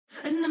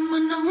And I'm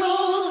on a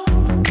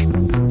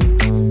roll.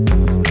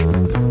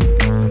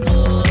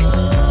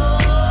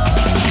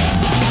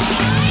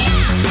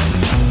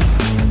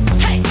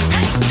 Hey,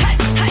 hey, hey,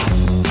 hey.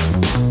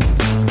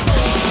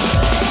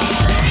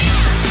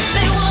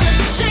 They wanna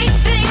shake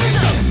things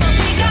up, but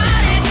we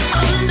got it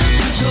under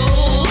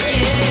control,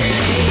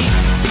 yeah.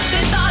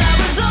 They thought I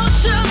was all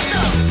shook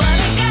up, but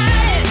I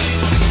got it.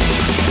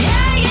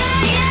 Yeah, yeah,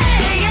 yeah,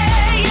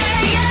 yeah,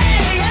 yeah,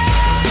 yeah,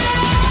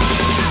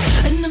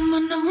 yeah. And I'm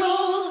on a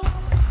roll.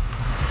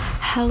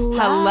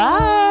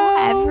 Hello,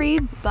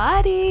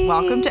 everybody.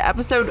 Welcome to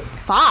episode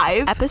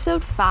 5.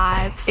 Episode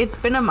 5. It's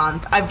been a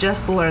month. I've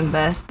just learned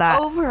this.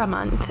 That Over a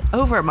month.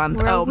 Over a month.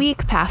 We're a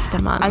week past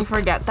a month. I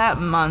forget that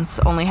months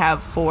only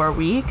have 4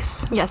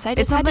 weeks. Yes, I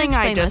It's just had to something I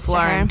explain just this to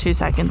her. learned 2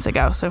 seconds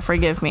ago, so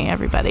forgive me,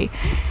 everybody.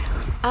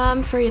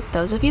 For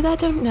those of you that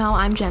don't know,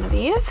 I'm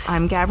Genevieve.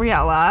 I'm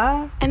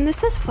Gabriella. And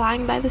this is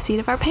Flying by the Seat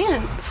of Our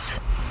Pants.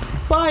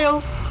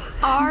 Wild.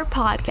 Our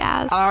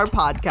podcast. Our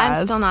podcast.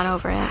 I'm still not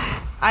over it.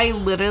 I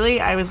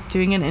was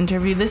doing an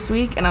interview this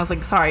week, and I was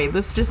like, sorry,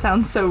 this just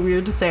sounds so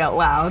weird to say out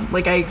loud.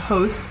 Like, I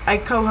co-host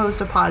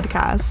a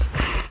podcast.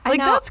 I Like,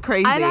 know. that's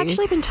crazy. I've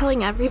actually been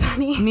telling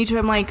everybody. Me too.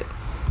 I'm like,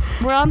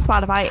 we're on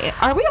Spotify.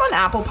 Are we on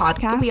Apple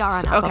Podcasts? We are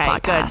on Apple Okay,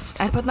 Podcasts.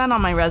 good. I put that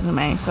on my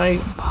resume, so I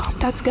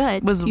That's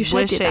good. was You should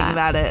wishing do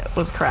that it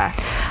was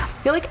correct.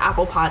 I feel like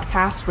Apple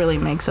Podcast really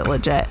makes it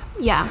legit.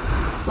 Yeah.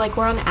 Like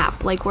we're on an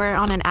app. Like we're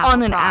on an Apple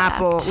On an product.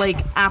 Apple,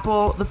 like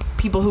Apple, the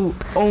people who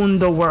own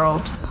the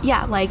world,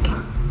 Yeah, like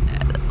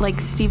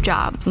Steve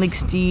Jobs. like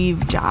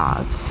Steve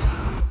Jobs.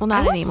 well,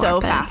 not I was anymore. so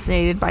but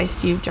fascinated by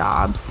Steve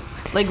Jobs.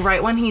 Like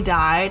right when he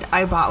died,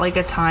 I bought like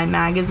a Time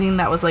magazine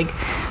that was like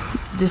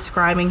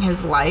describing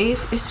his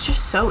life. It's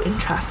just so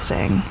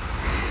interesting.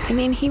 I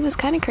mean, he was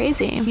kind of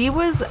crazy.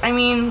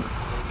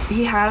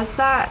 He has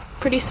that.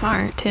 Pretty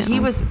smart too. He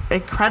was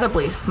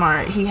incredibly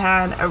smart. He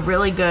had a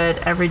really good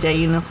everyday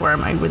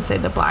uniform. I would say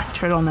the black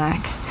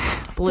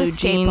turtleneck, blue It's a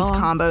jeans staple.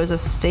 combo is a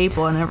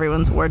staple in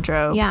everyone's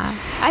wardrobe. Yeah,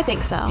 I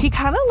think so. He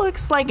kind of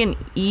looks like an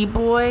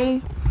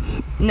e-boy.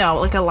 No,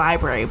 like a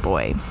library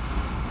boy.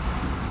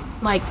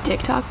 Like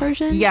TikTok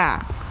version?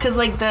 Yeah, because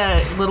like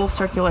the little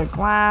circular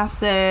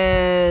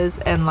glasses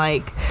and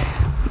like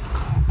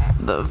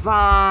the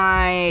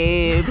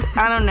vibe.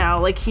 I don't know.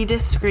 Like he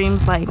just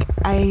screams like,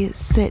 I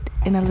sit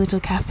in a little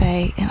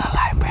cafe in a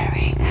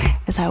library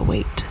as I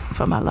wait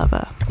for my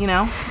lover. You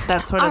know?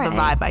 That's sort of All the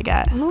right. vibe I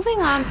get.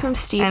 Moving on from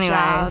Steve Anyway,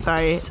 Jobs.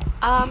 sorry.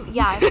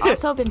 Yeah, I've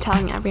also been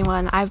telling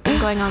everyone, I've been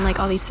going on like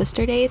all these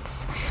sister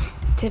dates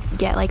to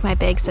get like my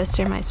big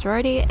sister, my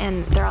sorority,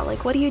 and they're all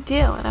like, what do you do?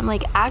 And I'm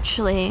like,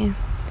 actually,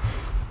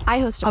 I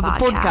host a Have a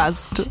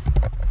podcast.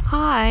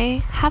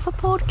 I have a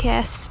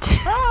podcast.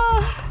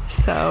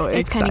 So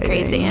It's kind of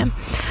exciting.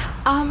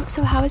 crazy.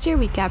 So how was your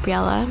week,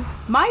 Gabriella?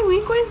 My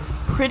week was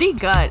pretty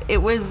good.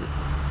 It was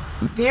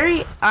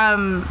very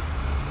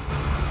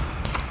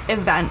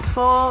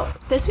eventful.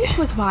 This week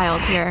was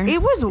wild here.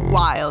 It was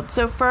wild.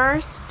 So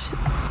first,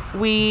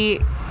 we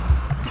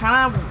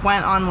kind of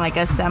went on like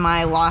a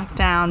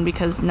semi-lockdown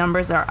because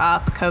numbers are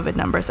up, COVID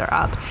numbers are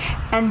up.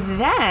 And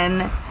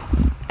then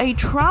a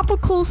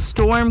tropical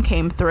storm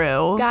came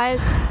through.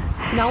 Guys,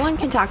 no one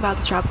can talk about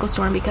this tropical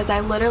storm because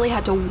I literally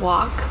had to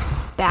walk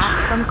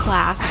back from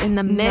class in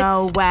the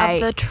midst of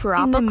the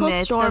tropical In the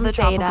midst storm of the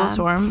tropical Zeta.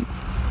 storm.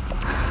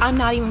 I'm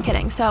not even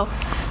kidding. So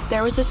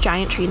there was this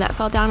giant tree that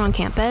fell down on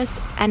campus,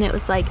 and it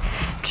was like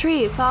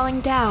tree falling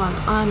down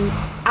on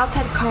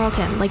outside of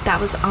Carleton. Like that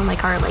was on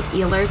like our like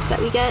e-alerts that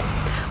we get.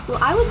 Well,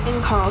 I was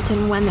in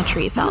Carleton when the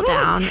tree fell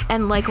down,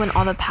 and like when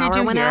all the power Did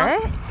you went hear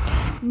out. it?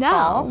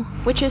 No,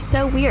 which is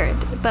so weird.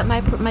 But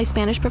my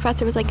Spanish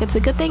professor was like, "It's a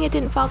good thing it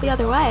didn't fall the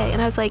other way,"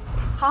 and I was like,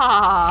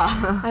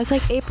 Ah. I was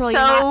like, April, So you're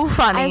not,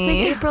 funny. I was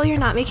like, April, you're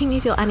not making me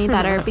feel any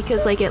better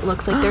because like it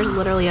looks like there's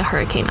literally a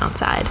hurricane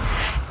outside,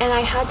 and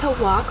I had to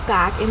walk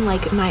back and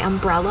like my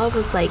umbrella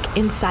was like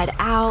inside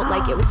out,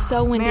 like it was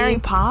so windy. Mary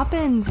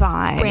Poppins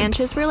vibes.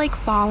 Branches were like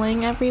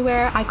falling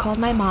everywhere. I called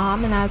my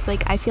mom and I was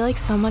like, I feel like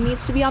someone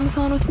needs to be on the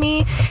phone with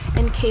me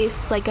in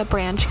case like a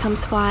branch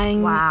comes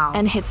flying Wow.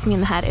 and hits me in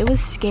the head. It was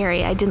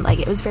scary. I didn't like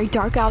it. It was very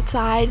dark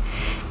outside.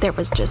 There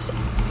was just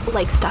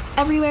like stuff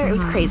everywhere. It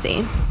was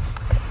crazy.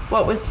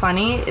 What was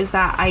funny is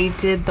that I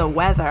did the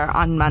weather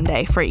on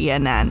Monday for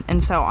ENN.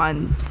 And so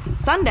on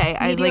Sunday,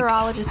 I was like,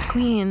 Meteorologist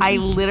queen. I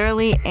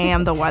literally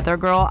am the weather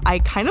girl. I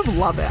kind of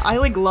love it. I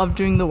like love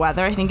doing the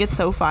weather. I think it's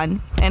so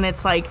fun. And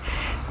it's like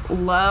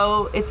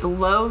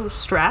low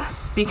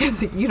stress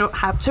because you don't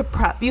have to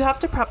prep. You have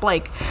to prep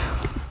like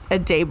a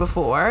day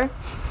before.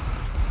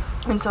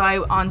 And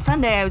so on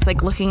Sunday, I was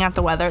like looking at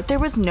the weather. There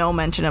was no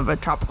mention of a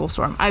tropical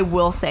storm. I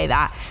will say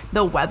that.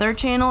 The Weather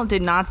Channel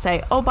did not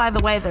say, oh, by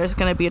the way, there's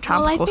going to be a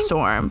tropical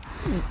storm.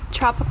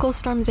 Tropical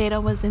Storm Zeta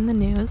was in the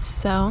news,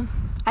 so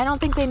I don't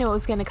think they knew it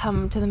was going to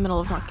come to the middle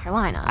of North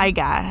Carolina. I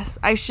guess.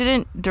 I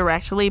shouldn't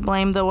directly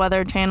blame the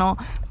Weather Channel,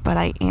 but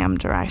I am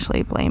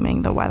directly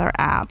blaming the weather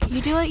app.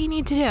 You do what you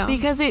need to do.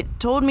 Because it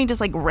told me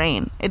just like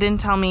rain. It didn't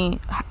tell me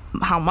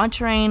how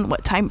much rain,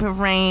 what type of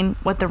rain,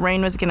 what the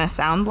rain was gonna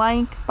sound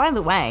like. By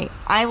the way,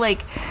 I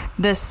like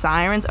the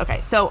sirens. Okay,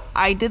 so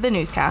I did the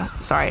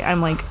newscast. Sorry,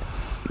 I'm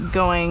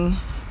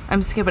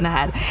skipping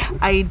ahead.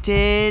 I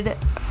did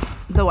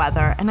the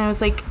weather, and I was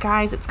like,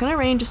 guys, it's gonna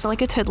rain just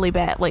like a tiddly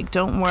bit. Like,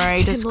 don't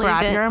worry, just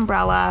grab your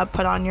umbrella,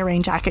 put on your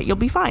rain jacket, you'll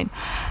be fine.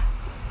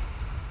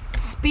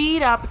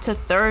 Speed up to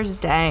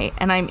Thursday,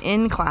 and I'm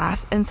in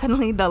class, and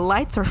suddenly the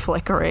lights are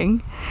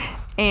flickering,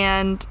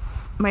 and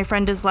my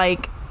friend is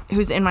like,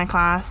 who's in my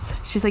class,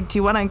 she's like, do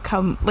you want to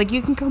come, like,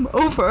 you can come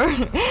over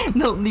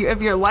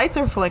if your lights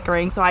are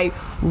flickering. So I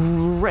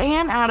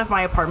ran out of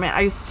my apartment.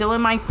 I was still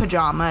in my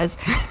pajamas,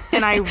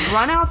 and I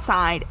run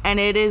outside, and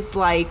it is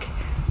like,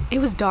 It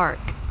was dark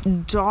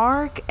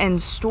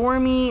and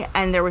stormy,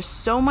 and there was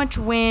so much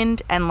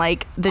wind, and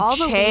like All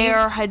the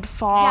chair leaves- had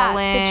fallen.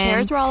 Yeah, the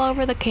chairs were all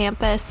over the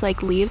campus.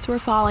 Like, leaves were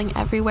falling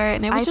everywhere,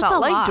 and it was I just felt a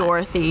like lot.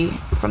 Dorothy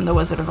from The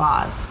Wizard of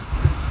Oz.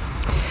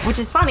 Which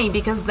is funny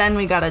because then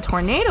we got a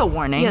tornado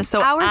warning. Yes,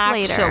 so hours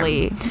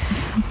actually,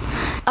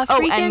 A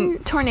freaking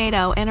and-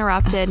 tornado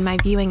interrupted my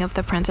viewing of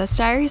The Princess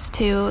Diaries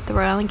 2, The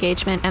Royal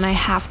Engagement, and I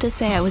have to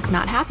say I was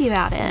not happy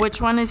about it. which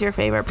one is your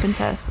favorite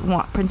Princess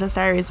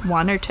Diaries,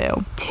 1 or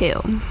 2?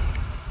 2.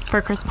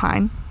 For Chris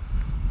Pine.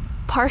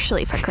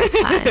 Partially for Chris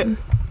Pine.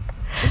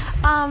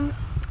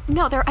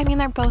 No, they're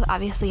both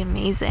obviously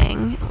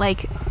amazing.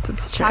 Like,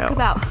 That's talk true.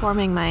 about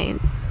forming my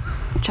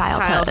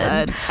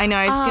childhood. I know.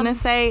 I was gonna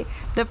say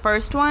the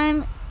first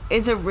one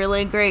is a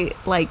really great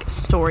like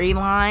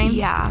storyline.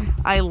 Yeah.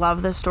 I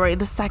love the story.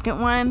 The second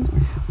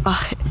one,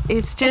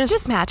 it's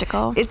just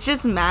magical. It's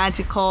just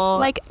magical.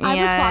 Like, I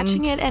was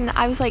watching it and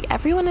I was like,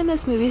 everyone in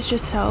this movie is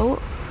just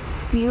so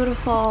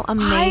beautiful,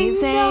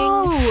 amazing. I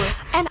know.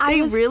 And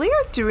They really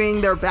are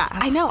doing their best.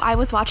 I know. I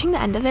was watching the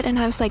end of it and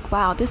I was like,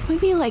 wow, this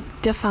movie like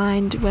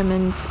defined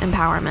women's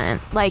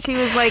empowerment. Like, She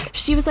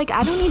was like,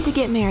 I don't need to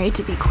get married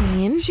to be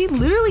queen. she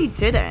literally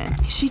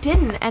didn't. She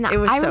didn't. And It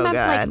was I so remember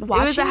good. like It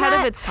watching was ahead of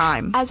that its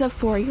time. as a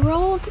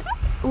 4-year-old.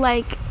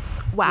 Like,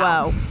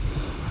 wow.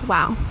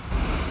 Wow.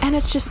 And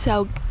it's just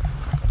so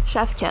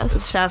chef's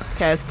kiss. Chef's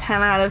kiss,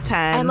 10 out of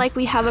 10. And like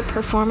we have a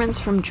performance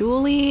from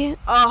Julie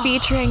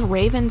featuring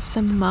Raven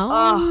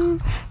Simone.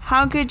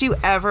 How could you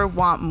ever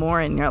want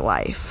more in your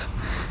life?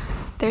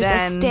 There's a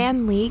then-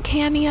 Stan Lee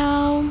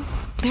cameo.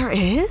 There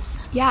is?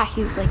 Yeah,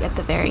 he's like at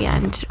the very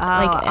end, Oh,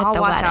 like at I'll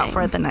the watch wedding. out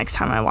for it the next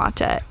time I watch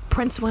it.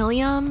 Prince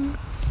William.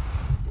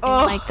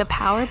 Oh. In, like the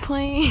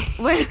PowerPoint.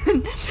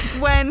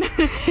 when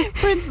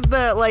Prince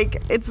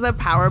it's the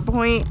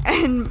PowerPoint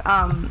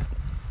and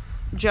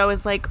Joe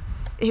is like,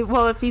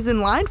 well, if he's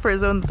in line for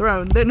his own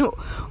throne, then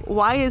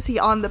why is he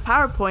on the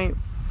PowerPoint?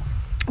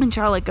 And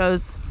Charlotte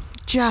goes,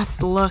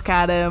 just look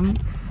at him.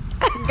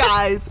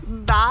 Guys,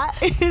 that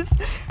is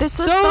This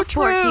was so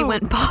before true. he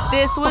went bald.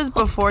 This was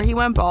before he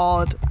went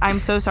bald. I'm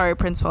so sorry,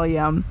 Prince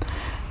William.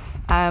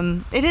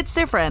 It hits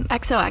different.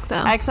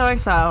 XOXO.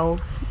 XOXO.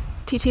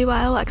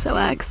 TTYL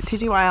XOX.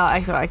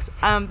 TTYL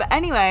XOX. But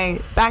anyway,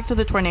 back to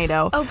the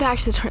tornado. Oh, back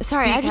to the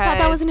sorry, I just thought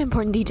that was an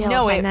important detail.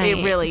 No, of my it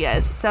night. really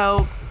is.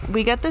 So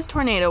we get this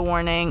tornado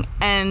warning,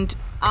 and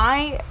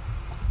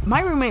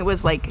my roommate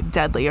was like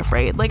deadly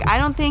afraid. Like, I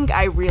don't think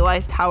I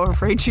realized how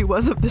afraid she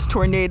was of this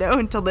tornado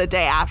until the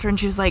day after, and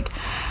she was like,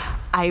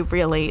 I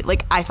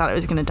thought I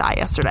was gonna die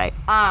yesterday.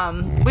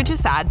 Which is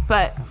sad,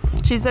 but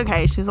she's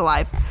okay. She's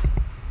alive.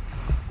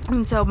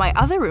 And so my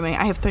other roommate,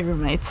 I have 3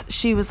 roommates,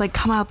 she was like,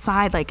 come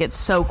outside, like, it's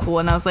so cool.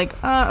 And I was like,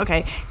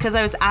 okay. Because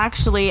I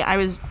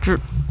was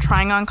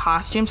trying on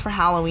costumes for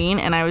Halloween,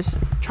 and I was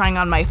trying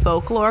on my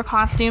folklore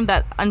costume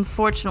that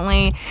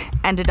unfortunately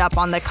ended up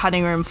on the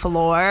cutting room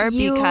floor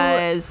You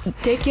because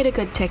did get a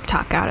good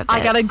TikTok out of it.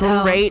 I got a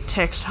so great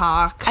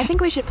TikTok. I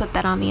think we should put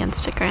that on the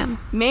Instagram.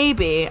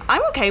 Maybe.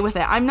 I'm okay with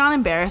it. I'm not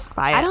embarrassed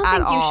by it I don't at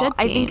think you all. should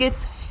I be. think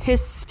it's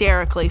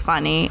hysterically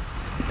funny.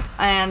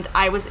 And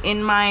I was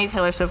in my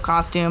Taylor Swift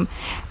costume,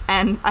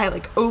 and I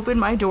like opened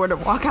my door to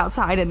walk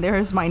outside, and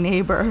there's my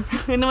neighbor,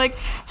 and I'm like,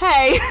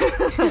 hey.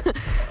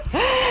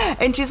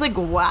 And she's like,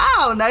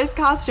 wow, nice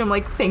costume.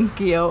 Like, thank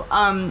you.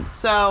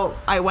 So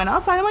I went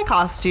outside in my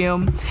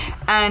costume,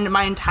 and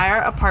my entire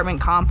apartment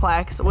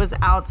complex was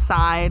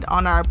outside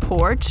on our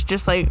porch,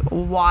 just like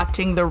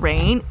watching the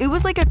rain. It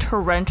was like a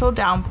torrential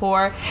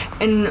downpour,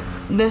 and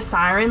the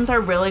sirens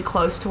are really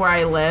close to where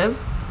I live.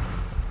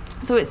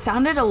 So it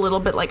sounded a little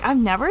bit like, I've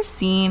never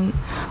seen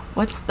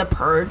what's The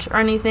Purge or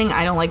anything.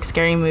 I don't like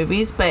scary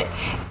movies, but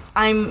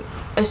I'm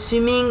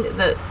assuming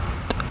that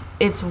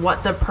it's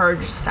what The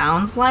Purge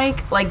sounds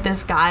like. Like,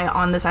 this guy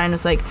on the sign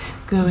is like,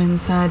 go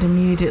inside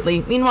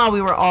immediately. Meanwhile,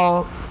 we were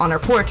all on our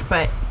porch,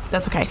 but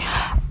that's okay.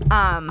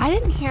 I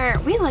didn't hear.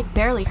 We like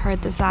barely heard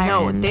the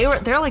No,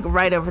 sirens. they're like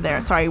right over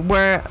there. Sorry,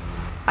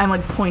 I'm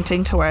like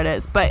pointing to where it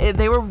is, but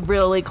they were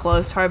really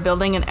close to our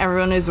building, and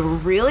everyone is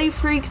really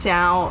freaked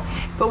out.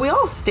 But we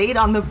all stayed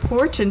on the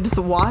porch and just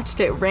watched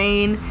it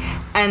rain.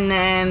 And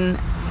then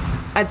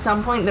at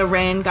some point the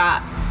rain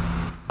got,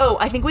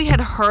 I think we had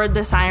heard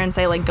the siren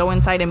say like, go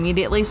inside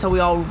immediately, so we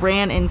all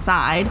ran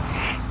inside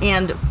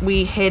and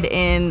we hid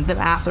in the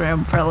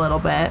bathroom for a little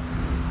bit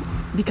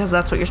because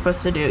that's what you're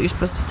supposed to do. You're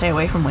supposed to stay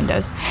away from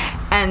windows.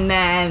 And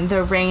then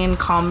the rain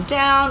calmed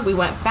down. We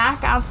went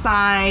back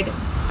outside.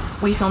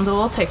 We filmed a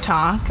little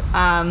TikTok.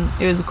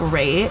 It was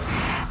great.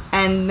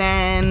 And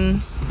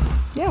then,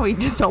 yeah, we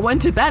just all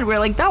went to bed. We were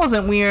like, that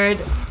wasn't weird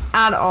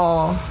at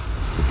all.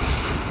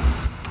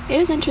 It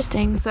was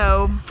interesting.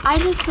 So I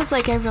just was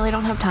like, I really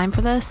don't have time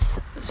for this.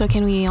 So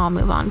can we all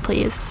move on,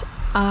 please?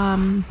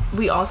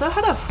 we also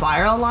had a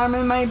fire alarm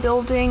in my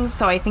building.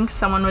 So I think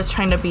someone was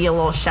trying to be a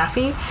little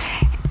chefy.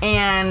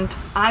 And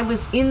I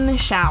was in the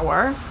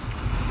shower.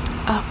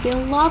 Oh, we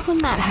love when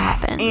that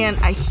happens. And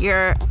I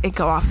hear it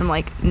go off. I'm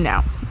like,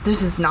 no,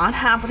 this is not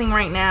happening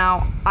right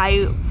now.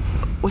 I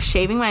was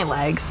shaving my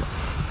legs,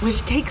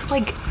 which takes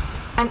like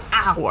an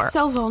hour.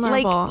 So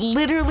vulnerable. Like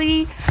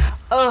literally,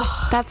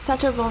 ugh. That's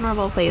such a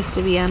vulnerable place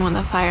to be in when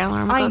the fire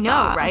alarm goes I know,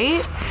 off.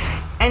 right?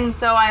 And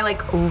so I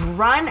like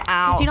run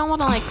out. 'Cause you don't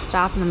want to like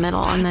stop in the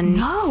middle and then...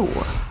 No.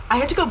 I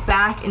had to go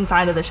back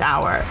inside of the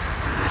shower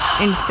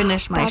and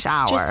finish my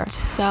shower. That's just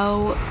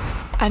so...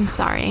 I'm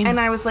sorry. And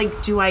I was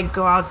like, do I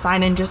go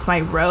outside in just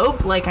my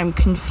robe? Like, I'm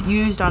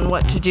confused on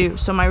what to do.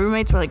 So my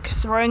roommates were like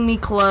throwing me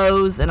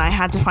clothes and I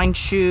had to find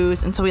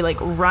shoes. And so we like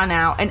run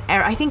out. And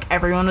I think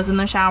everyone was in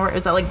the shower. It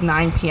was at like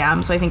 9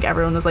 p.m. So I think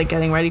everyone was like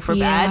getting ready for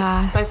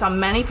Yeah. bed. So I saw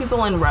many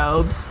people in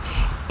robes.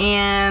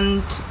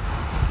 And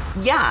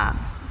yeah,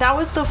 that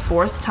was the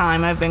 4th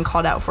time I've been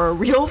called out for a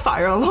real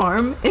fire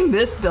alarm in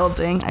this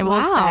building. I will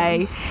Wow.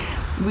 say,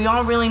 we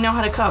all really know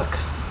how to cook.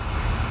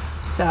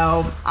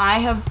 So I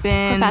have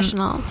been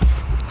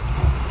Professionals.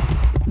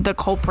 the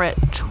culprit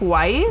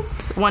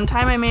twice. One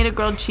time I made a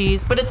grilled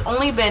cheese, but it's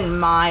only been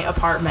my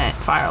apartment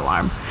fire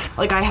alarm.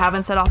 Like, I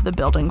haven't set off the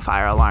building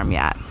fire alarm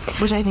yet,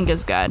 which I think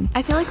is good.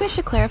 I feel like we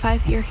should clarify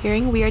if you're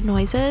hearing weird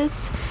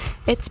noises.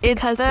 It's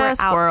because it's the we're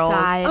squirrels.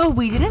 outside. Oh,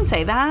 we didn't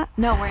say that.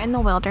 No, we're in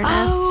the wilderness.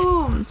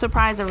 Oh,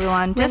 surprise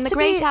everyone. We're in the to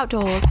great be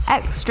outdoors.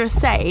 extra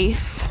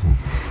safe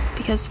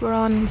Because we're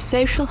on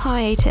social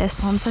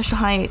hiatus. on social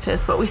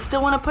hiatus, but we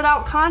still want to put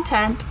out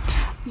content.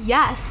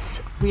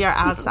 Yes. We are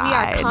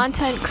outside. We are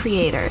content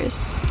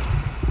creators.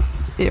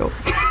 Ew.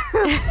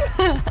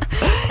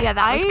 Yeah,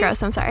 that was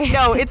gross. I'm sorry.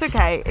 No, it's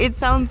okay. It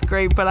sounds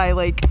great, but how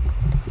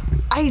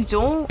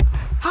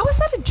is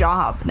that a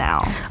job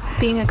now?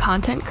 Being a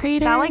content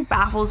creator. That like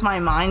baffles my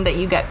mind that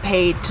you get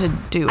paid to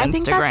do Instagram. I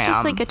think that's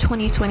just like a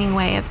 2020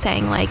 way of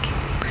saying like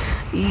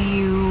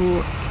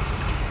you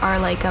are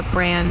like a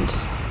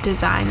brand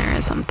designer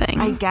or something.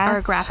 I guess. Or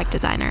a graphic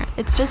designer.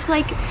 It's just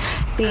like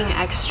being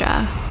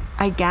extra.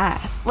 I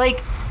guess.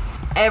 Like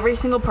every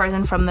single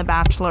person from The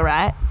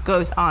Bachelorette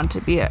goes on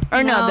to be The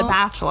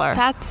Bachelor.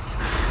 That's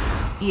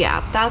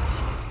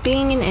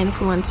being an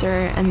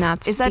influencer, and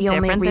that's Is that the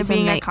only different than reason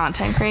being a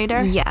content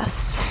creator?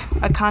 Yes.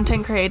 A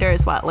content creator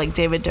is what, like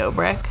David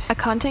Dobrik? A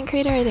content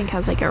creator, I think,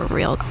 has like a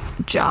real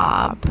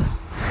Job.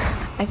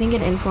 I think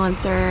an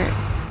influencer,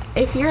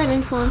 if you're an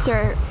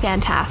influencer,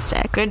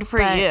 fantastic. Good for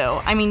But you.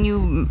 I mean,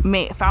 you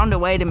found a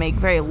way to make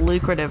very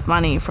lucrative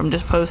money from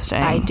just posting.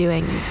 by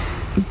doing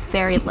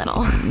very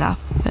little.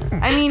 Nothing.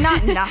 I mean,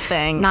 not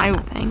nothing.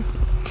 Nothing.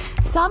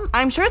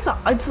 I'm sure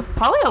it's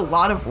probably a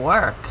lot of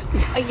work.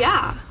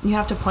 Yeah. You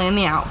have to plan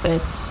the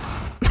outfits.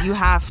 You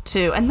have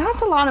to, and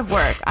that's a lot of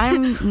work.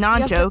 I'm not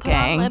You have joking. to put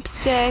on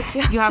lipstick.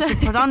 You have to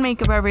put on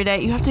makeup every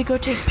day. You have to go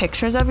take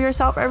pictures of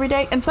yourself every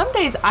day. And some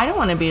days I don't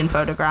want to be in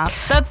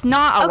photographs. That's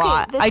not a Okay,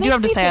 lot. this I do makes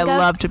have to me say I think of-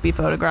 love to be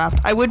photographed.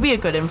 I would be a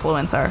good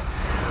influencer,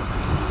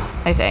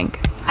 I think.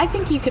 I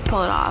think you could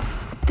pull it off.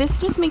 This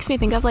just makes me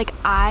think of like,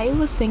 I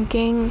was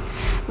thinking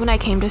when I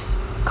came to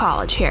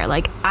college here,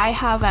 like I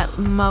have at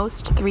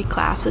most 3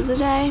 classes a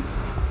day.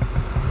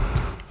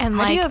 And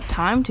How do like, you have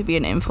time to be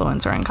an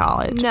influencer in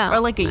college? No. Or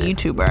like a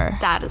YouTuber?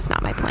 that is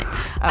not my point.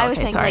 I was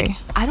okay, saying sorry. like,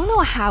 I don't know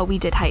how we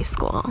did high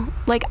school.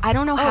 Like, I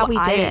don't know how we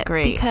did I it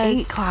agree.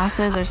 because 8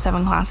 classes or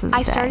 7 classes a I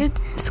day.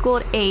 started school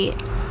at 8.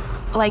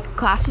 Like,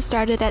 classes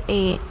started at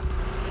 8.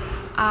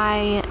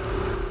 I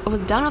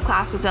was done with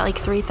classes at like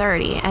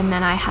 3:30, and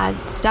then I had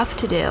stuff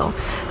to do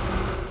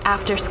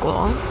after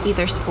school,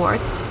 either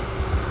sports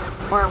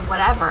or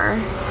whatever,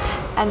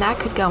 and that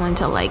could go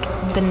until like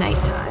the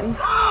nighttime.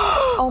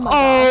 Oh my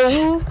gosh.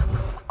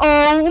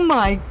 Oh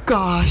my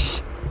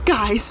gosh.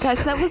 Guys,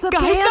 Guys, that was a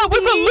that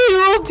was a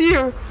literal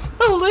deer.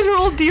 A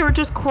literal deer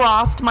just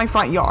crossed my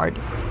front yard.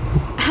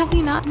 Have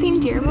you not seen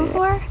deer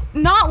before?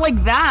 Not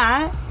like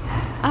that.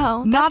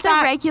 Oh, Not that's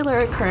that- a regular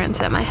occurrence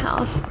at my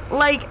house.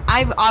 Like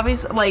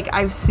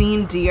I've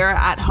seen deer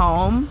at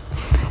home.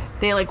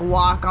 They like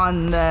walk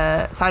on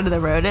the side of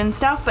the road and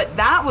stuff, but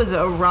that was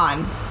a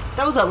run.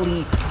 That was a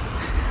leap.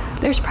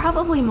 There's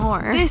probably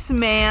more. This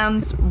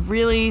man's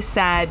really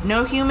sad.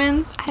 No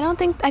humans? I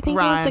think it was a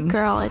Run.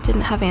 girl. It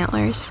didn't have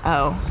antlers.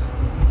 Oh.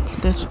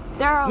 This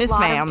There are a Miss lot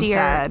Ma'am of deer.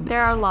 said.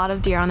 There are a lot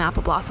of deer on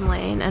Apple Blossom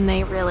Lane, and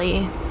they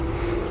really.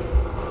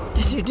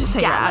 Did you just say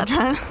your Gallop.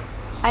 address?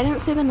 I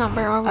didn't say the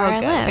number or where I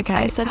good. live. Okay.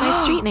 I said my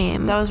street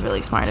name. That was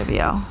really smart of you.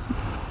 Yeah,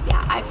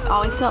 I've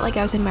always felt like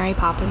I was in Mary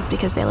Poppins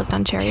because they lived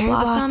on Cherry Cherry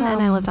Blossom and I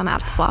Blossom. lived on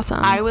Apple Blossom.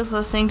 I was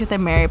listening to the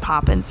Mary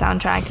Poppins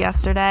soundtrack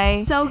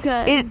yesterday. so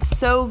good. It's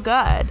so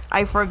good.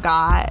 I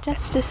forgot.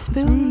 Just a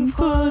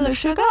spoonful of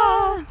sugar.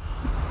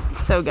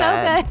 So good.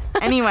 good.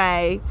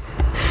 Anyway,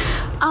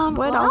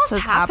 What else has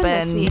this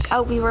happened? week?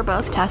 Oh, we were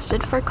both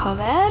tested for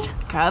COVID.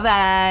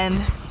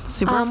 Coven.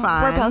 Super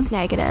fun. We're both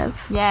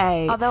negative.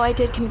 Yay. Although I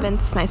did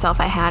convince myself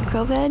I had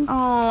COVID.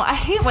 Oh, I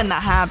hate when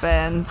that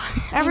happens.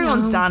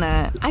 Everyone's know. done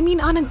it. I mean,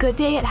 on a good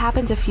day, it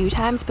happens a few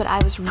times, but I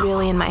was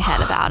really in my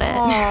head about it.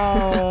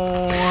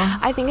 Oh.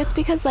 I think it's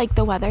because, like,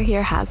 the weather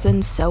here has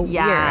been so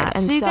Yeah. weird.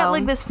 And so you get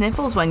like the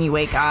sniffles when you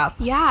wake up.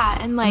 Yeah,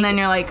 and like... And then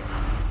you're like,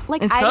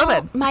 it's I COVID.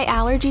 don't- my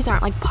allergies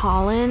aren't like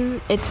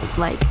pollen. It's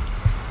like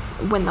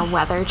when the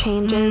weather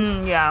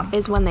changes yeah.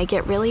 is when they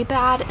get really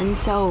bad. And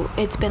so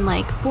it's been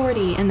like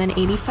 40 and then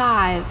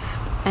 85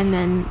 and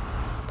then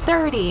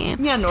 30.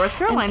 Yeah, North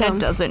Carolina so-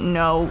 doesn't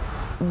know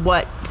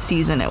what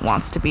season it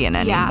wants to be in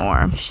Yeah,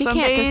 anymore. she Some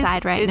can't days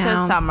decide right it's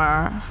now. a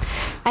summer.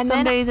 And Some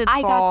then days it's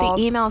I fall. got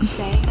the email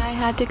saying I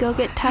had to go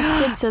get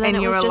tested. So then And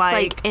it you was were just like,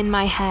 like in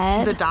my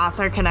head. The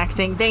dots are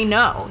connecting. They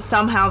know.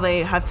 Somehow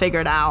they have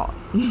figured out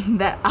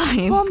that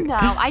I'm... Well, no,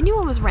 I knew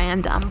it was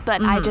random,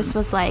 but I just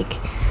was like,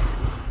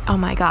 oh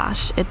my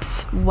gosh,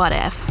 it's what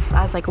if?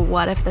 I was like,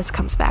 what if this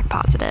comes back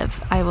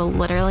positive? I will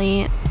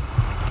literally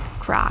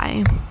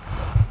cry.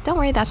 Don't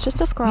worry, that's just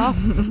a scroll.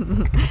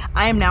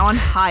 I am now on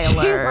high She's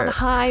on alert.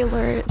 high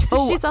alert.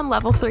 Oh. She's on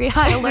level 3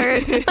 high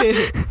alert.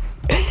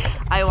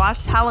 I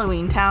watched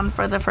Halloween Town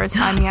for the first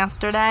time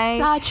yesterday.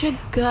 Such a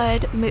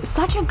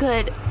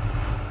good,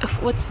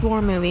 what's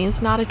 4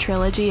 movies? Not a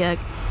trilogy, a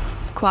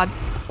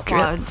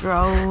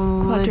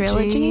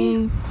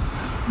Quadrilogy.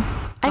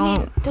 I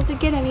mean, does it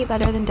get any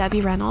better than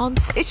Debbie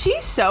Reynolds?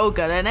 She's so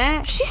good in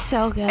it. She's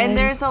so good. And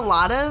there's a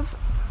lot of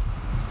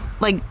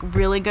like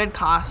really good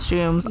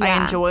costumes. I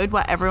Yeah. enjoyed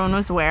what everyone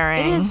was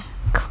wearing. It is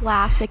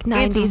classic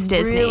 90s it's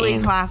Disney. really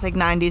classic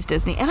 90s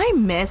Disney. And I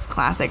miss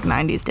classic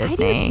 90s I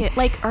Disney. do too.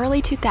 Like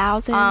early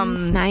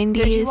 2000s, 90s.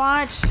 Did you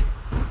watch?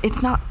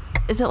 It's not.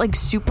 Is it like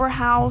Super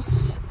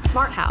House?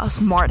 Smart House.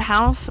 Smart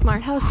House?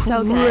 Smart House,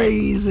 so good.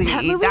 Crazy.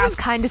 That movie was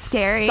kinda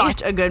scary.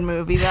 Such a good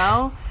movie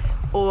though.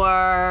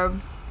 Or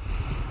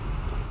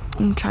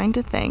I'm trying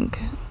to think.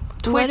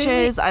 Literally,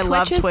 Twitches. I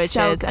love Twitch is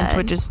so Twitches and good.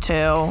 Twitches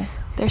too.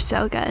 They're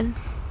so good.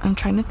 I'm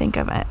trying to think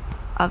of it.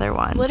 Other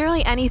ones.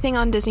 Literally anything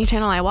on Disney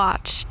Channel I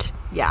watched.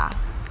 Yeah.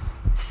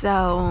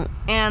 So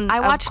And I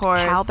watched of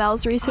course,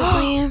 Cowbells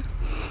recently.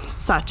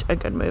 such a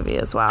good movie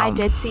as well. I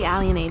did see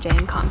Ally and AJ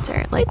in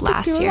concert like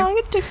last year.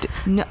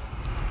 No,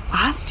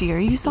 last year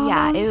you saw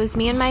Yeah, them? it was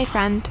me and my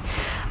friend.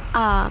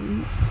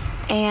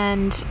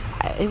 And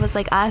it was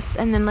like us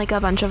and then like a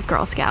bunch of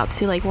Girl Scouts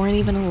who like weren't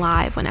even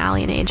alive when Ally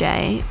and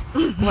AJ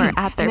were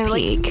at their And they're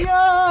peak. Like,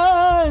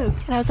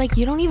 yes. And I was like,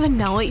 you don't even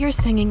know what you're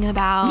singing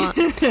about.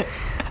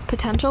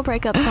 Potential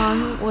Breakup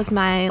Song was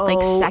my like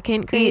Oh,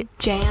 second grade it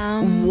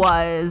jam.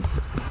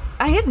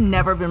 I had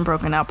never been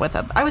broken up with.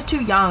 I was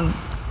too young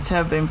to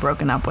have been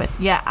broken up with.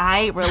 Yeah,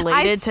 I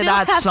related to still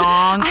that have-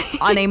 song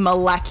on a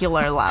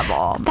molecular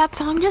level. That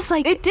song just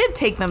like It did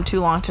take them too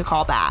long to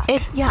call back.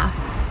 yeah.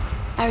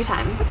 Every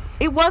time.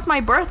 It was my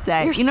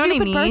birthday. Your you know what I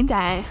stupid mean?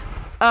 birthday.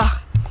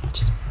 Ugh,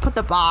 just put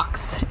the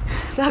box.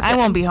 So I good.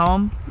 won't be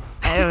home.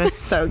 It was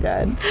so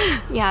good.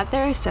 Yeah,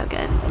 they're so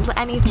good.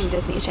 Anything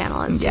Disney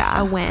Channel is just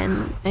Yeah. a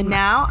win. And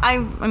Now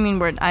I'm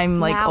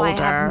like Now older. I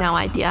have no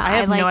idea. I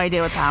have I, no like-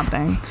 idea what's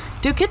happening.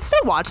 Do kids still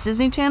watch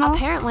Disney Channel?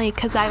 apparently,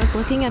 because I was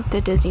looking at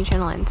the Disney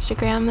Channel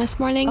Instagram this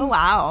morning. Oh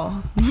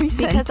wow!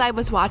 Recent. Because I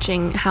was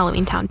watching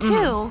Halloween Town 2,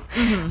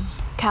 Mm-hmm.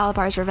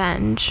 Calabar's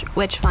Revenge,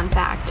 which, fun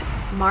fact,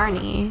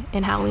 Marnie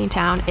in Halloween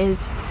Town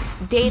is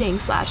dating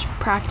 /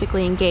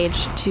 practically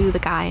engaged to the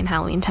guy in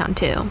Halloween Town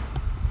 2.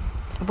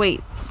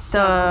 Wait,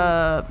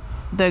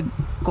 the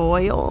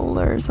Goyle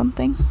or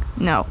something?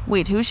 No,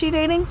 wait, who's she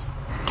dating?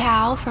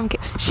 Cal from...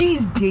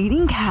 She's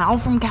dating Cal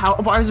from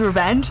Calabar's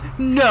Revenge?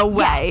 No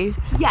way!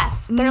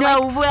 Yes. They're No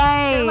like,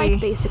 way! They're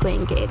like basically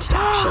engaged,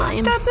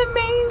 actually. That's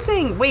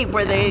amazing. Wait,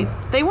 were they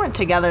weren't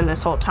together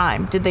this whole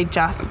time? Did they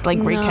just like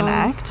No.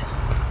 reconnect?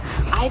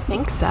 I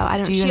think so. I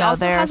don't. Do you she know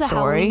also their has a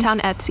story? Halloween Town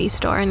Etsy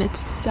store, and it's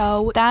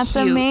so That's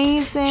cute.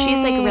 amazing.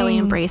 She's like really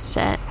embraced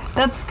it.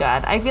 That's good.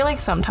 I feel like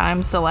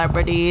sometimes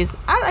celebrities,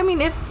 I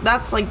mean, if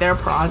that's like their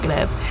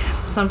prerogative,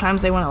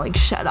 sometimes they want to like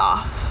shut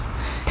off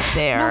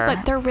their. No,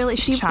 but they're really.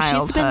 She's been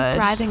childhood.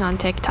 thriving on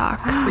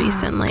TikTok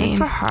recently Good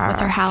for her. with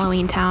her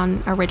Halloween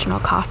Town original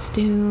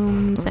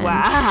costumes and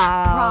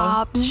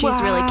Wow. props.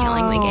 She's really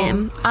killing the Wow.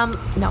 game.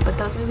 No, but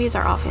those movies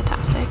are all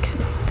fantastic.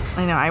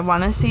 I know. I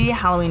want to see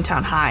Halloween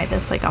Town High.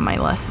 That's like on my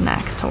list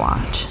next to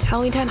watch.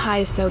 Halloween Town High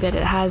is so good.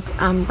 It has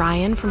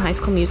Ryan from High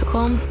School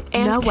Musical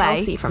and No way.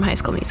 Kelsey from High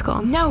School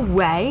Musical. No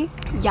way.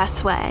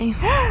 Yes way.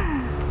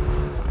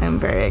 I'm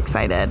very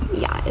excited.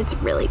 Yeah, it's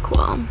really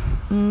cool.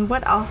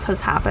 What else has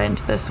happened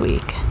this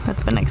week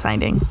that's been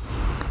exciting?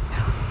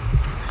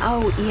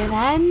 Oh,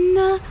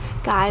 Ian,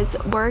 guys,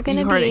 we're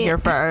gonna You be. heard it here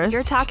first.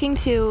 You're talking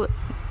to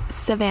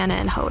Savannah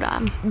and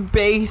Hoda.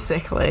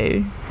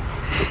 Basically.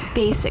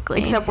 Basically.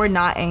 Except we're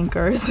not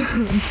anchors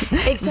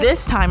Except-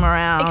 this time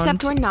around.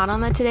 Except we're not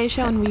on the Today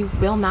Show, and we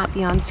will not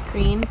be on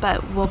screen,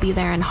 but we'll be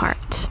there in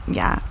heart.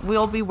 Yeah,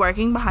 we'll be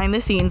working behind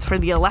the scenes for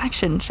the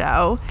election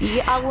show. The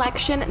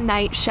election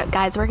night show.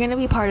 Guys, we're going to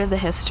be part of the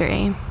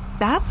history.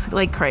 That's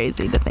like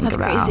crazy to think That's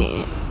about.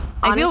 crazy.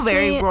 I feel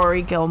very Honestly,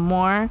 Rory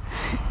Gilmore.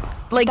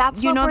 Like,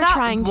 That's you what know we're that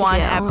trying to one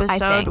do, I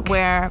episode think.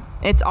 where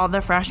it's all the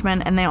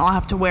freshmen and they all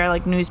have to wear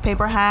like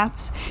newspaper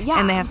hats, Yeah.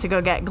 and they have to go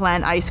get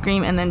Glenn ice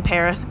cream, and then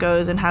Paris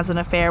goes and has an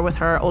affair with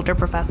her older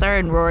professor,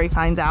 and Rory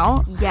finds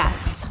out.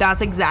 Yes. That's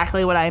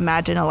exactly what I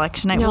imagine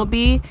election night No. will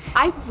be.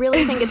 I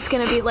really think it's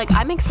going to be like,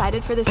 I'm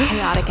excited for this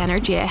chaotic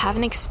energy. I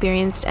haven't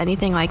experienced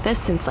anything like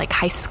this since like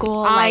high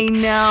school. I Like,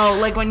 know,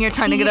 like when you're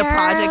trying to get a theater,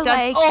 project done.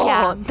 like, Oh,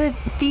 yeah. the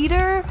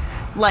theater,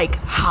 like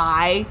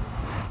high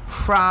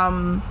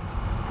from.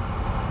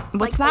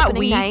 What's Like that opening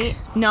week? night?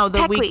 No, the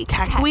Tech week. Week.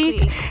 Tech Tech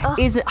week Week. Ugh.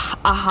 is a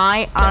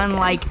high So good.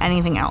 unlike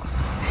anything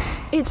else.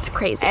 It's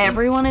crazy.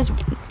 Everyone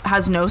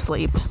has no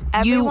sleep.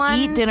 Everyone-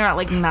 You eat dinner at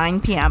like 9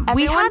 p.m.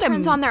 Everyone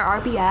turns on their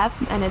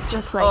RBF, and it's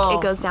just like,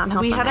 it goes downhill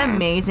We from had there.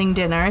 amazing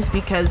dinners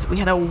because we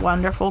had a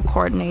wonderful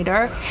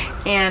coordinator,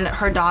 and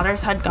her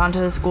daughters had gone to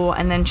the school,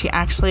 and then she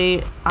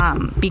actually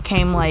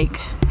became like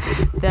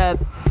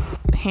the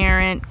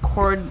parent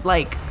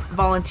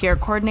volunteer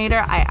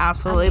coordinator. I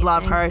absolutely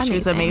love her. She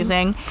was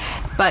amazing.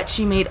 But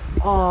she made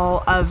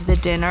all of the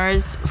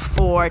dinners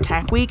for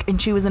Tech Week, and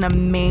she was an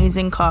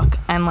amazing cook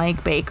and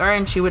like baker,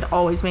 and she would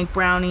always make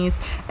brownies,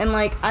 and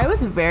like I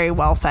was very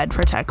well fed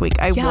for Tech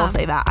Week. I Yeah. will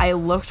say that. I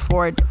looked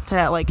forward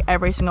to like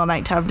every single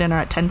night to have dinner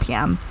at 10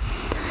 p.m.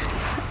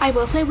 I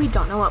will say we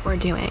don't know what we're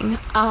doing.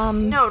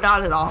 No,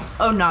 not at all.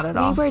 Oh, not at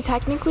all. We were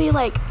technically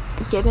like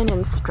given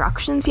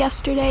instructions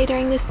yesterday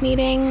during this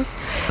meeting.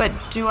 But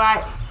do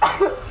I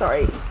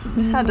sorry.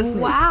 Had to sneeze.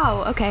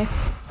 Wow. Okay.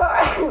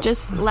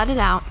 Just let it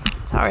out.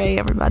 Sorry,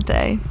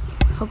 everybody.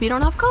 Hope you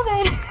don't have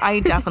COVID. I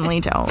definitely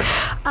don't.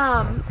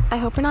 I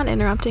hope we're not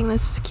interrupting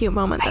this cute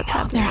moment that's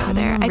happening they're over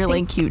there. having a I really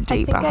think- cute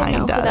date I think I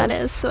know behind who that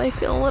us. is, so I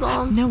feel a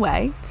little. No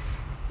way.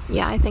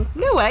 Yeah, I think.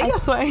 No way.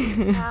 Yes way.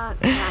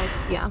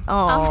 Yeah.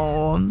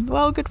 Oh,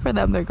 well, good for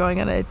them. They're going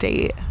on a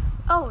date.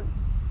 Oh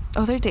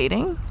Oh, they're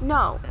dating?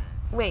 no.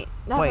 Wait.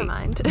 Never Wait.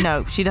 mind.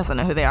 No, she doesn't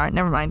know who they are.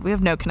 Never mind. We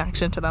have no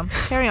connection to them.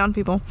 Carry on,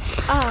 people.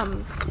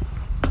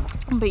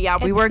 But yeah,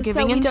 we And were so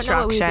giving we don't know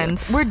what we do.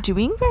 instructions. We're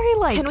doing very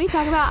like. Can we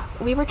talk about?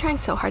 We were trying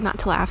so hard not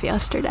to laugh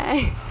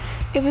yesterday.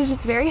 It was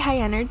just very high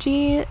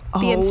energy.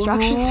 The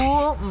instructions.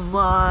 Oh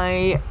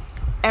my.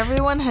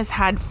 Everyone has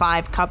had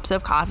 5 cups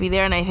of coffee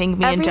there, and I think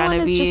me and Everyone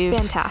Genevieve. is just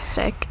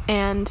fantastic,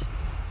 and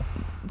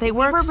They we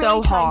work were really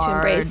so trying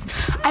hard. to embrace.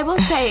 I will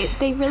say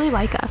they really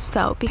like us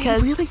though,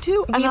 because really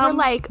do. We And were I'm-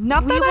 like,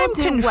 not we that will I'm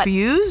do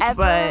confused,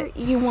 whatever but-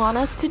 you want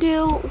us to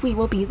do, we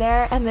will be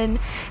there. And then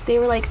they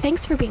were like,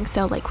 thanks for being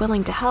so like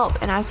willing to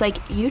help. And I was like,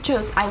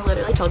 I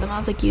literally told them, I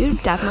was like, you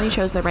definitely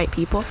chose the right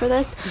people for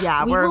this.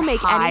 Yeah, we we're will make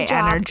high any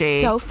job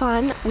energy. so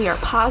fun. We are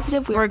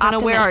positive. We're gonna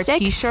wear our optimistic.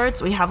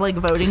 t-shirts. We have like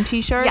voting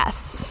t-shirts.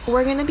 Yes,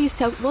 we're gonna be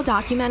so. We'll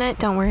document it.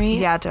 Don't worry.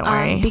 Yeah, don't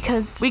worry.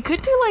 Because We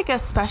could do like a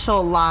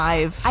special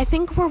live. I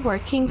think we're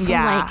working from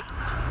Yeah.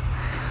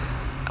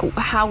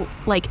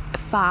 like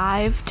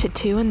 5 to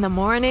 2 in the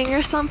morning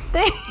or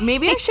something.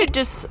 Maybe I should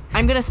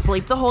I'm gonna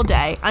sleep the whole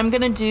day. I'm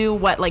gonna do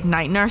what like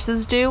night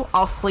nurses do.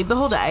 I'll sleep the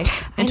whole day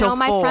I until know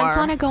my 4. friends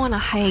want to go on a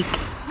hike,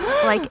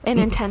 like an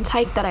intense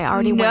hike that I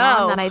already went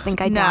on that I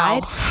think I No.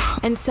 died,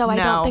 and so I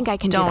No, don't think I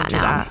can do don't that do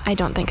now. that. I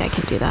don't think I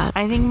can do that.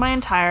 I think my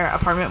entire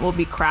apartment will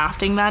be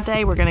crafting that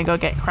day. We're gonna go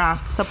get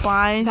craft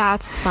supplies.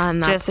 That's fun.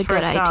 That's Just a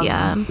good for some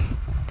idea.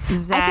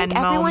 Zen I think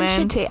everyone should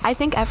moments. take. I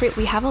think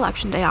we have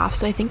election day off,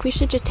 so I think we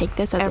should just take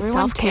this as Everyone a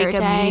self-care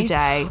take a me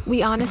day.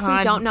 We honestly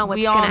God, don't know what's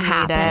we all gonna need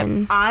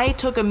happen. it. I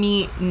took a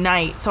me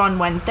night. So on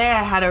Wednesday,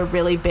 I had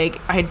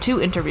I had 2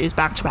 interviews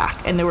back to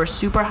back, and they were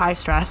super high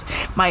stress.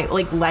 My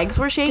like legs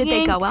were shaking.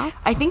 they go well?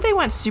 I think they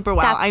went super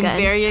well. That's I'm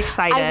good. very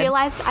excited. I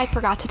realized I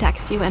forgot to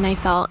text you, and I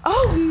felt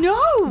Oh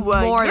no!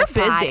 You're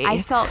mortified. busy.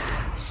 I felt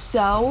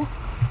so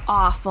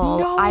awful.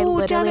 No, I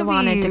literally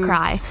wanted to Genevieve.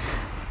 cry.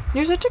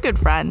 You're such a good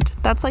friend.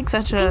 That's like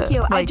such a. Thank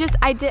you.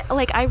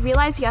 Like, I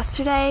realized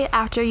yesterday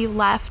after you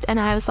left, and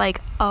I was like,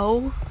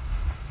 oh,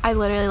 I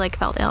literally like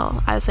felt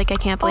ill. I was like, I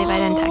can't believe I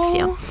didn't text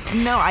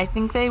you. No, I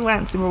think they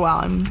went super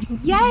well.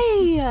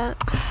 Yay!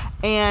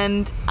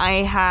 And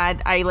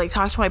I like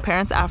talked to my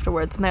parents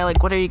afterwards, and they're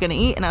like, what are you gonna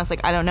eat? And I was like,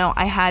 I don't know.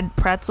 I had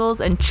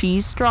pretzels and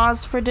cheese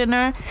straws for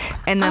dinner,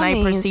 and then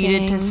I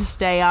proceeded to Amazing.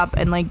 stay up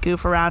and like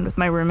goof around with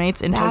my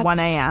roommates until That's 1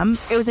 a.m. It was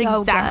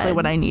so exactly good.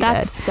 what I needed.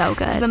 That's so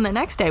good. 'Cause then the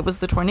next day was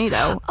the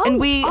tornado, Oh, and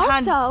we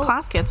had also,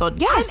 class canceled. I'm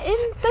Yes.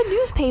 in the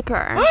newspaper.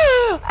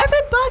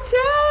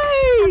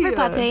 Everybody!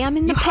 Everybody, I'm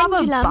in the You have a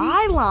Pendulum.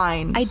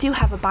 byline. I do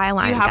have a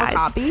byline, Do you have guys. a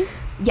copy?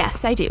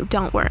 Yes, I do.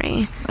 Don't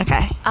worry.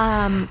 Okay.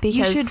 Because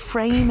You should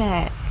frame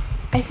it.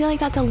 I feel like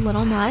that's a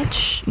little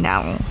much.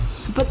 No.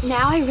 But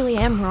now I really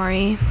am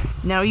Rory.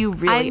 No, you I'm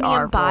really the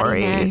are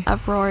embodiment Rory.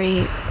 of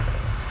Rory.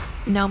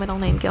 No middle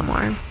name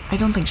Gilmore. I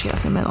don't think she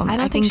has a middle name. I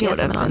don't think she it has would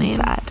a have middle been name.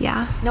 sad.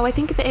 Yeah. No, I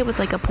think that it was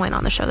like a point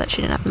on the show that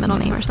she didn't have a middle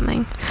name or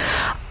something.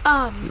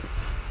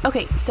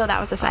 Okay, so that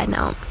was a side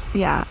note.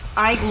 Yeah.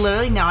 I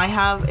literally now I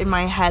have in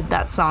my head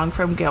that song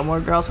from Gilmore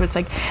Girls where it's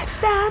like,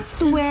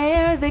 that's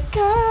where the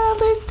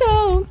colors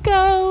don't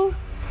go.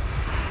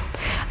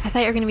 I thought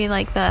you were gonna be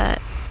like the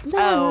la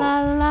Oh.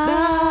 la la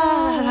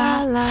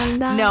la la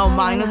la. No,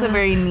 mine was a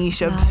very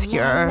niche,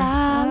 obscure.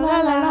 La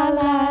la la la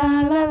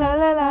la la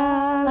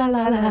la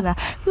la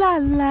la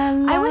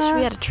la. I wish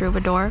we had a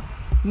troubadour.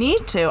 Me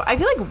too. I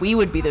feel like we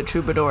would be the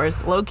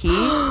troubadours, low key.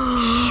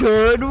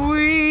 Should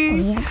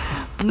we?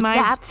 My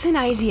That's an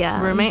idea.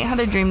 roommate had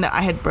a dream that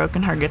I had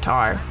broken her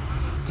guitar,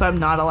 so I'm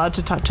not allowed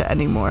to touch it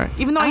anymore.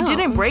 Even though I Oh.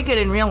 didn't break it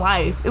in real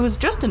life, it was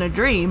just in a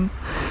dream.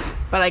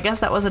 But I guess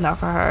that was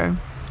enough for her.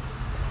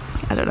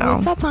 I don't know.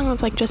 What's that song?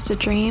 It's like just a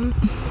dream.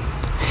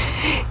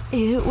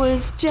 It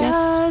was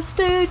just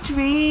a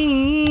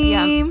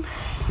dream.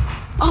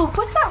 Oh,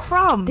 what's that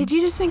from? Did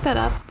you just make that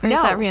up, or is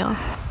No. that real?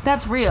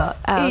 That's real.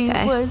 Oh,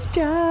 okay. It was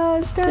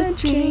just a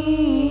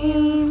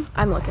dream.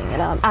 I'm looking it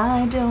up.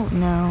 I don't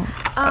know.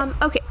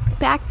 Okay,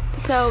 back.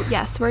 So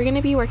yes, we're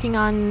gonna be working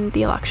on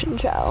the election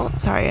show.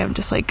 Sorry, I'm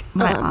just like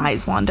my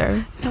eyes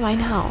wander. No, I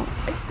know.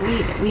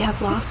 We have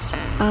lost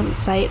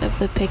sight of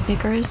the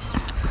picnickers.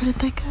 Where did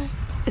they go?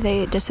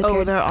 They disappeared.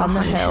 Oh, they're on the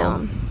behind hill.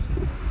 town.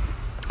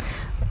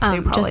 They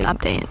Just probably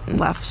update.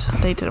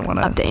 Left. They didn't want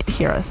to Update.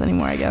 hear us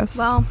anymore, I guess.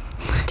 Well,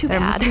 too They're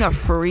bad. missing a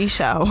free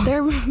show.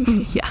 They're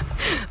yeah,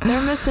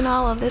 they're missing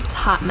all of this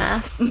hot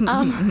mess.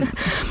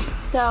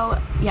 So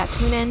yeah,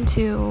 tune in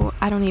to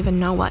I don't even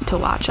know what to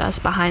watch us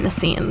behind the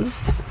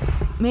scenes.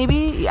 Maybe,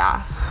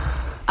 yeah.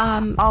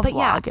 I'll but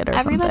yeah, vlog it or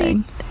everybody,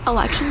 something.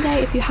 election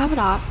day, if you have it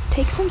off,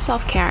 take some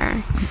self-care.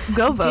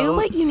 Go vote. Do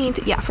what you need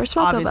to. Yeah, first of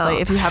all, Obviously, go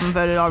vote. if you haven't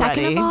voted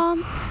already. Second of all,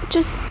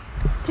 just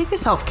Take a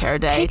self-care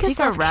day. take a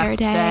self-care rest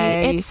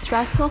day. It's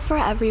stressful for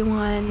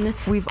everyone.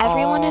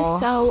 Everyone is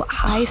so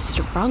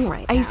high-strung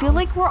right now. I feel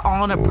like we're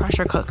all in a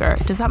pressure cooker.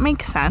 Does that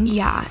make sense?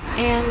 yeah,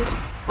 and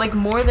Like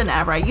more than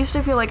ever. I used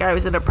to feel like I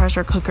was in a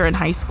pressure cooker in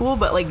high school,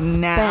 but like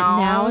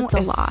now it's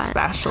a lot.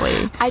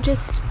 especially.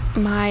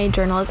 my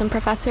journalism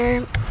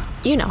professor,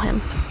 you know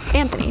him,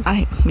 Anthony.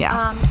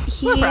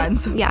 We're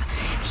friends. Yeah,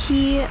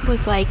 he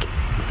was like,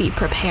 be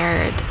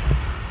prepared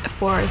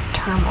for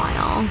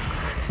turmoil,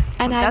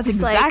 and I That's was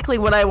exactly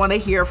what I want to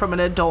hear from an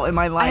adult in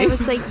my like, I life.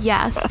 was like,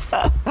 yes,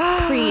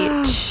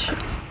 preach.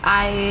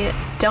 I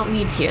don't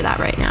need to hear that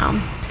right now.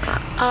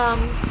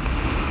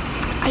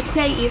 I'd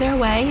say either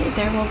way,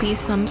 there will be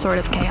some sort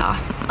of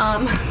chaos.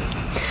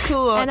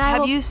 Cool. And I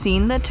Have will- you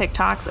seen the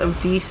TikToks of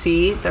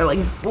DC? They're like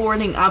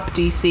boarding up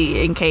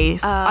DC in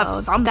case of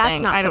something.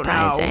 That's not I don't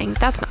surprising. know.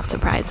 That's not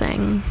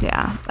surprising.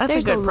 Yeah, that's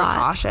There's a a good lot.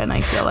 precaution.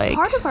 I feel like.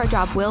 Part of our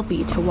job will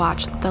be to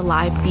watch the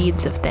live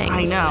feeds of things.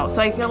 I know.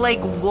 So I feel like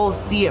we'll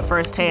see it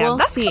firsthand. We'll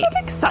That's see. kind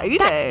of exciting.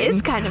 That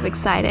is kind of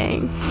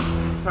exciting.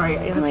 Sorry,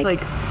 it's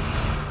like-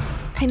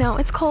 I know,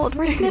 it's cold.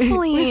 We're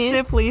sniffly.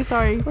 we're sniffly.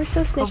 Sorry. We're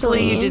so sniffly.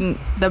 Hopefully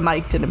the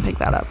mic didn't pick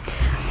that up.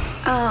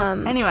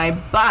 Anyway,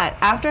 but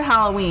after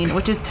Halloween,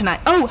 which is tonight.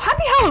 Oh,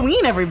 happy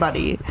Halloween,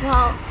 everybody.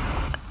 Well,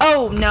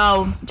 Oh,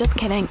 no. just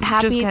kidding.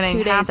 Happy Just kidding.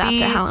 2 days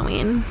Happy- after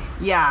Halloween.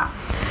 Yeah.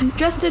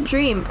 Just a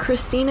dream.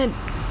 Christina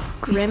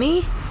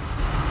Grimmie?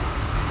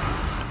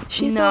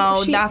 She's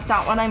no, the, that's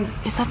not what I'm.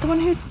 Is that the one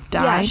who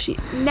died? Yeah,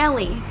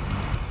 Nelly.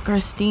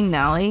 Christine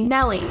Nelly.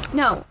 Nelly.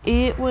 No.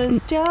 It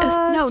was just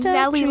No, a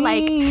Nelly, dream.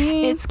 like,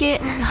 it's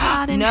getting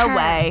hot in No her.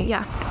 way.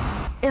 Yeah.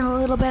 In a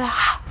little bit of.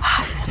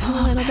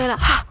 A little bit of.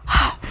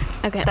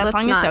 Okay, That let's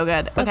song not, is so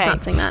good. Okay, Let's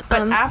not sing that.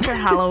 But after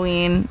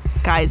Halloween,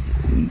 guys,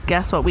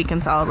 guess what we can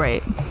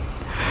celebrate?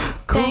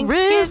 Thanksgiving.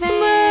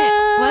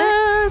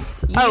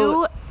 Christmas.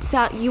 You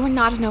you were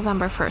not a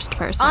November 1st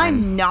person.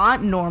 I'm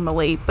not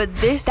normally, but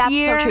this That's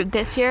year, so true.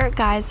 This year,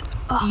 guys,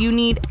 you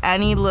need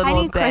any little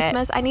I need bit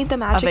Christmas. I need the of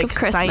magic of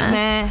Christmas.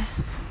 excitement.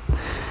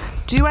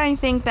 Do I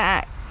think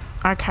that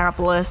our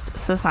capitalist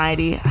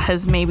society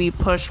has maybe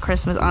pushed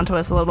Christmas onto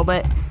us a little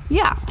bit?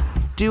 Yeah.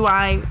 Do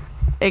I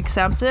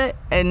accept it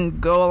and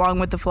go along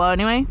with the flow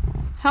anyway?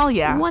 Hell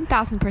yeah.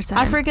 1000%.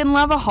 I freaking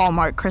love a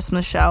Hallmark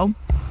Christmas show.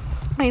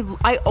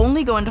 I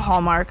only go into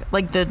Hallmark,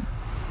 like the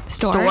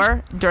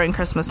store during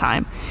Christmas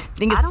time. I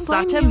think I it's don't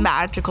blame such a you.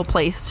 magical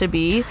place to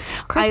be.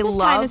 Christmas I time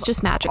love is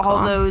just magical.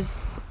 all those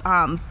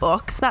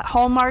books that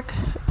Hallmark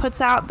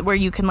puts out where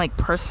you can like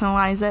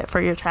personalize it for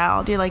your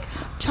child. You're like,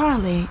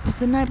 Charlie, it's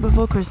the night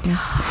before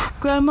Christmas.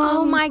 Grandma.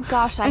 Oh my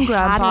gosh, I and had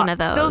Grandpa. one of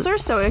those. Those are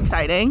so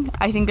exciting.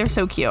 I think they're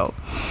so cute.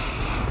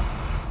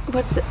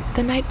 What's it?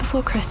 The night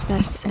before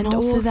Christmas, And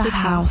all through the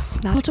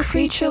house, not a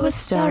creature was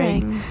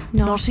stirring,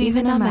 not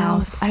even a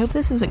mouse. I hope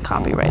this isn't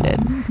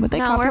copyrighted. Would they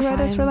No, we're copyright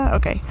us for fine. that?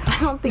 Okay. I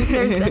don't think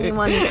there's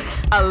anyone.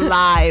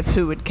 Alive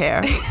who would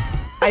care.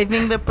 I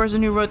think the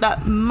person who wrote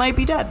that might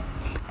be dead.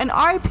 And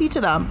RIP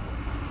to them.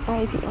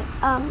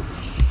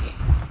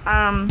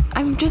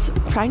 I'm just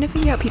trying to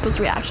figure out people's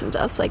reaction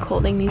to us like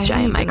holding these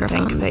giant I don't even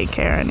microphones. think they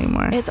care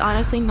anymore. It's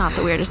honestly not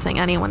the weirdest thing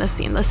anyone has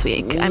seen this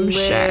week. I'm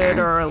sure.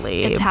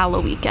 Literally. It's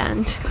Halloween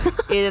weekend.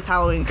 It is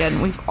Halloween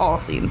again. We've all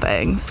seen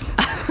things.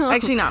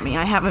 Actually, not me.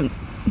 I haven't.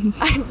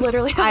 I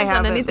literally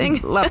haven't done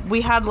anything.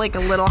 We had like a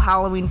little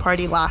Halloween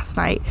party last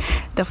night,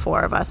 the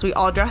 4 of us. We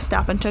all dressed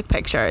up and took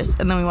pictures,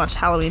 and then we watched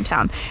Halloween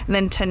Town. And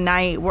then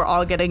tonight, we're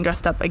all getting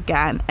dressed up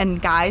again.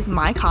 And guys,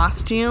 my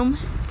costume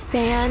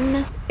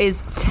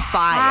is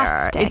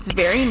fire. It's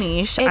very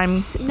niche.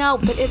 No,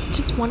 but it's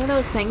just one of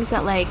those things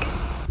that like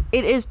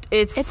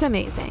it's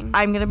amazing.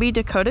 I'm gonna be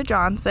Dakota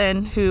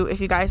Johnson, who,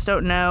 if you guys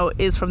don't know,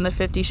 is from the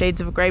 50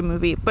 Shades of Grey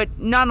movie. But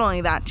not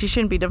only that, she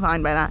shouldn't be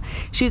defined by that.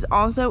 She's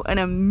also an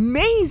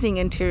amazing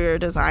interior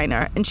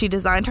designer, and she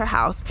designed her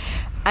house.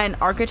 And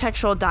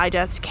Architectural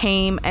Digest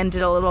came and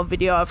did a little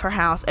video of her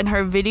house, and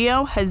her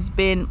video has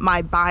been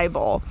my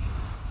Bible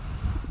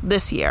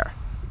this year.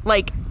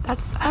 Like,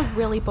 that's a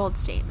really bold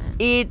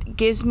statement. It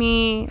gives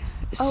me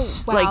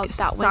that wind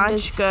such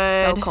is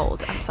good so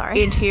cold. I'm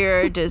sorry.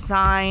 interior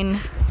design,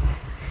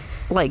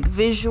 like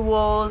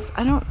visuals.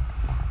 I don't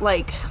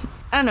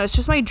know, it's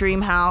just my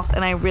dream house,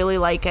 and I really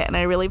like it, and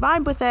I really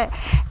vibe with it.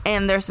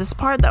 And there's this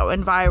part that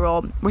went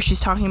viral where she's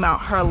talking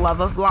about her love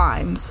of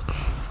limes.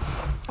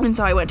 And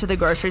so I went to the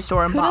grocery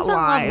store and bought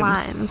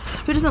limes.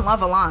 Who doesn't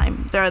love a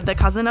lime? They're the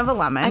cousin of a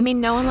lemon. I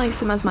mean, no one likes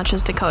them as much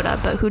as Dakota,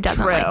 but who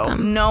doesn't like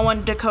them? No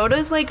one.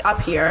 Dakota's like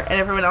up here, and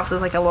everyone else is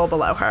like a little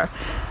below her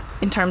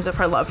in terms of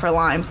her love for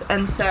limes.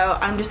 And so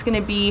I'm just going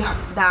to be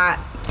that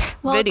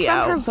video. It's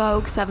from her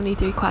Vogue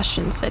 73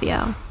 Questions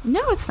video.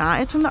 No, it's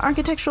not. It's from the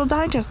Architectural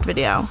Digest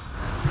video.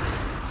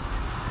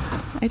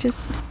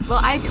 Well,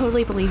 I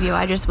totally believe you.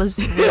 I just was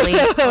really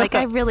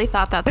I really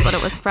thought that's what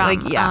it was from.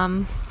 Like, yeah.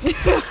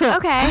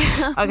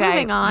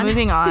 Okay.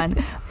 Moving on.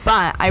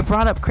 But I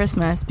brought up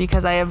Christmas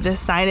because I have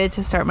decided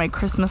to start my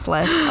Christmas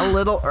list a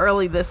little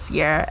early this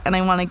year, and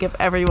I want to give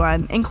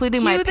everyone,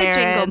 including my parents,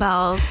 jingle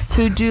bells.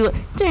 who do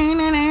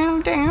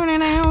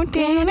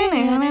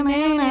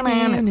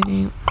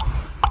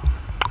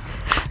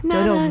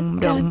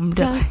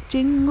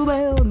jingle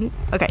bell.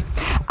 Okay.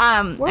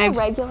 We're a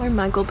regular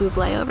Michael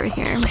Bublé over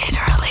here.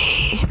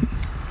 Literally.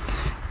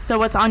 So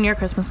what's on your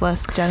Christmas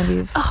list,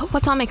 Genevieve? Oh,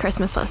 what's on my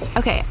Christmas list?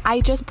 Okay, I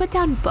just put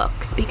down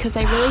books because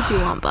I really do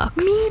want books.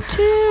 Me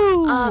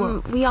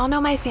too. We all know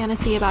my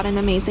fantasy about an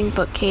amazing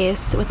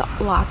bookcase with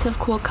lots of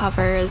cool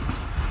covers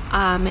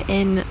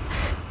in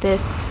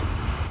this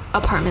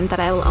apartment that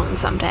I will own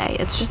someday.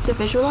 It's just a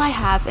visual I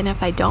have, and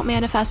if I don't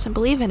manifest and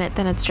believe in it,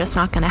 then it's just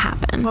not going to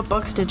happen. What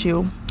books did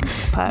you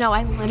put? No,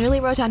 I literally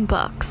wrote down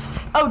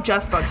books. Oh,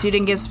 just books. You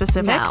didn't give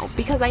specifics? No,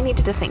 because I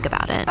needed to think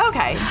about it.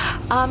 Okay.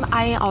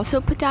 I also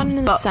put down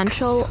an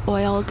essential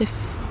oil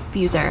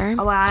diffuser.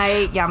 Oh,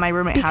 my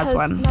roommate has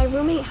one. My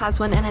roommate has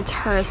one, and it's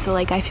hers, so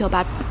like I feel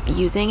bad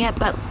using it,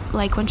 but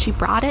like when she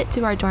brought it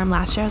to our dorm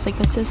last year, I was like,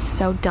 this is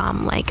so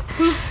dumb. Like,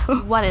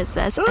 what is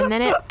this? And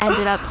then it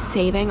ended up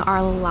saving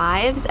our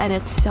lives, and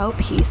it's so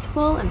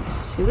peaceful and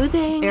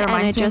soothing. It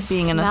reminds me of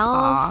being in a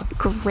spa.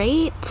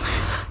 Great.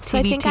 So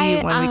I think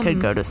when we could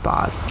go to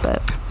spas,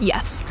 but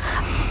yes.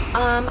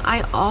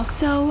 I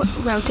also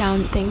wrote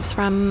down things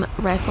from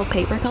Rifle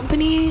Paper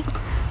Company.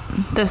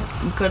 This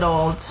good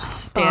old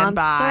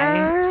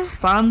standby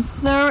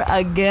sponsor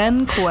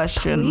again?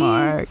 Question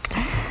mark.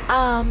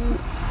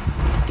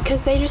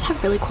 Because they just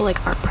have really cool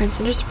like art prints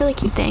and just really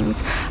cute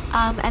things.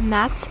 And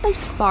that's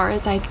as far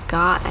as I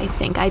got. I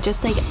think I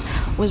just like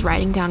was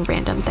writing down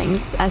random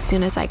things as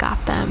soon as I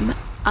got them.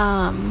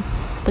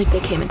 Like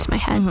they came into my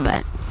head,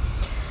 but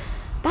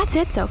that's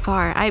it so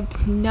far. I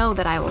know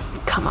that I will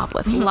come up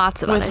with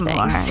lots of other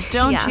things.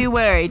 Don't you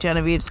worry,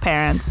 Genevieve's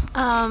parents.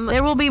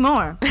 There will be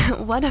more.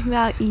 What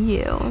about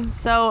you?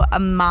 So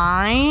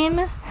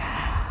mine,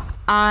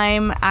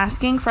 I'm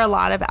asking for a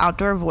lot of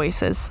Outdoor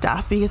Voices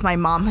stuff because my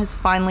mom has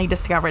finally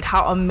discovered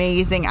how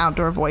amazing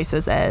Outdoor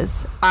Voices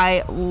is.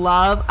 I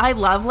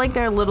love like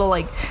their little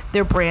like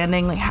their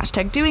branding, like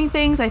 #doing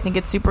things. I think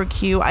it's super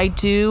cute. I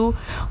do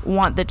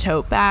want the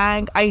tote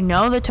bag. I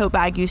know the tote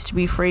bag used to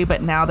be free,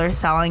 but now they're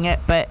selling it,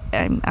 but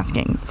I'm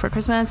asking for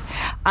Christmas.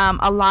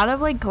 A lot of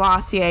like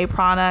Glossier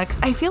products.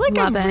 I feel like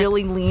I'm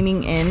really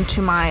leaning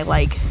into my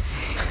like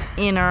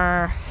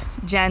inner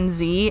Gen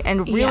Z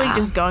and really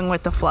just going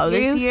with the flow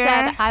this year. You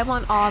said I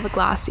want all the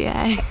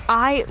Glossier.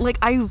 I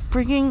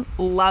freaking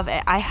love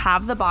it. I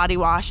have the body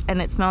wash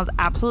and it smells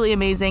absolutely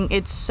amazing.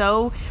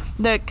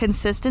 The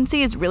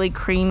consistency is really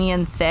creamy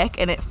and thick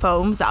and it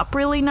foams up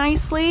really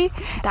nicely.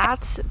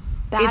 That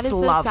is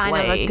the sign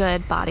of a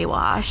good body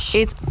wash.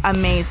 It's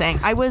amazing.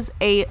 I was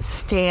a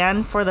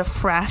stan for the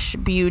Fresh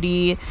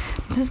Beauty.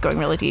 This is going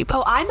really deep.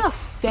 Oh, I'm a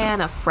fan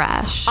of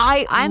Fresh.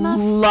 I'm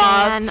a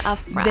fan of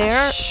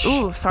Fresh.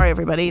 Ooh, sorry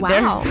everybody.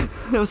 Wow.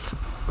 It was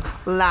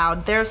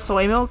loud. Their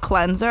soy milk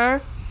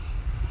cleanser,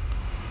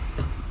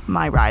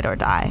 my ride or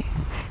die.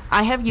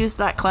 I have used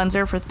that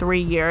cleanser for 3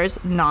 years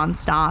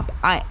nonstop.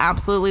 I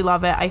absolutely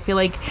love it. I feel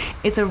like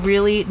it's a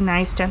really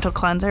nice, gentle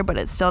cleanser, but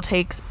it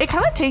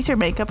kind of takes your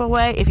makeup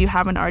away if you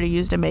haven't already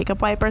used a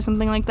makeup wipe or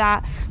something like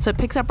that. So it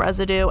picks up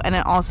residue, and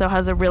it also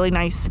has a really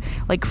nice,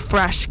 like,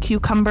 fresh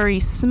cucumber-y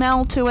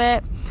smell to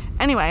it.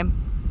 Anyway,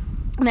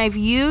 and I've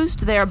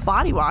used their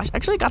body wash. I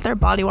actually got their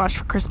body wash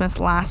for Christmas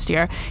last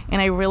year,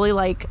 and I really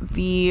like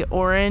the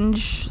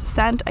orange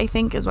scent, I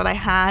think is what I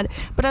had.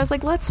 But I was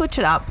like, let's switch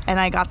it up, and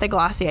I got the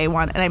Glossier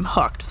one, and I'm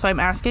hooked. So I'm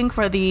asking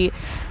for the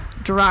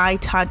Dry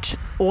Touch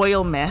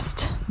oil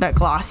mist that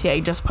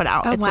Glossier just put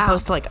out. It's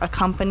supposed to, like,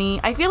 accompany.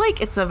 I feel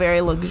like it's a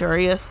very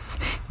luxurious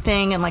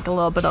thing and, like, a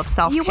little bit of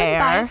self-care. You wouldn't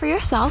buy it for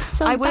yourself,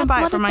 so I wouldn't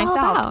buy it for myself.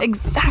 About.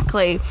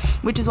 Exactly.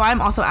 Which is why I'm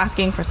also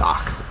asking for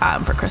socks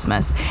for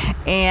Christmas.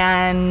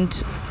 And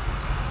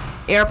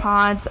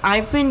AirPods,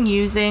 I've been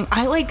using.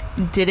 I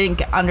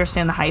didn't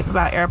understand the hype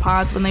about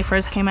AirPods when they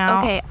first came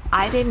out. Okay,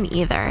 I didn't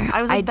either. I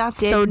was like, that's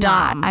did so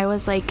not. dumb. I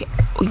was like,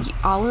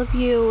 all of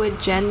you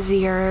Gen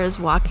Zers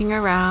walking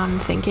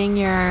around thinking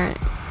you're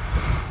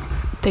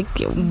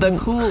the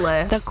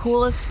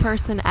coolest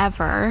person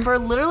ever For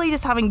literally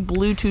just having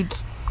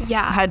Bluetooth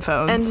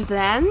headphones. And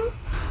then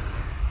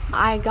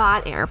I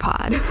got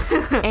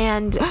AirPods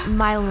and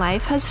my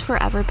life has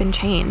forever been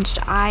changed.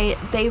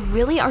 They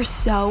really are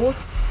so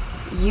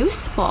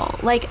useful.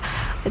 Like,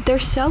 they're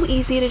so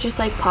easy to just,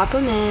 like, pop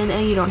them in,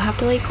 and you don't have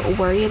to, like,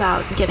 worry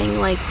about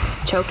getting, like,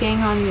 choking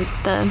on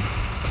the,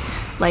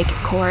 like,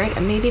 cord.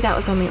 And maybe that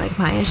was only, like,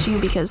 my issue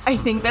because I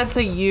think that's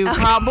a you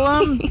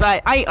problem,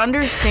 but I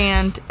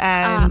understand.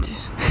 And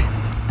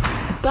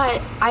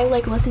but I,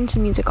 like, listen to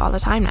music all the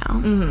time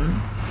now.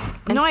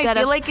 no, I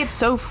feel like it's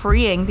so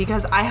freeing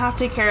because I have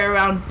to carry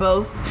around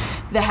both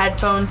the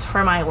headphones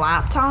for my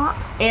laptop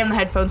and the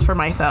headphones for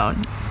my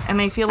phone.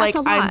 And I feel like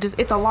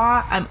it's a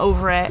lot. I'm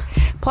over it.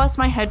 Plus,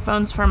 my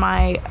headphones for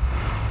my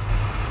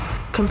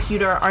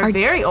computer are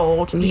very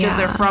old because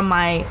they're from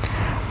my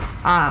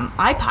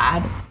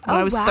iPad when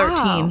I was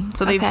 13.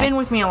 So they've been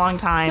with me a long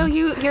time. So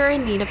you're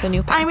in need of a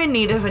new pair. I'm in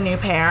need of a new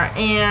pair.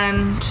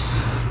 And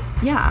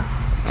yeah,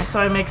 so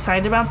I'm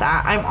excited about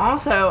that. I'm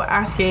also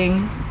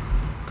asking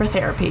for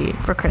therapy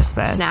for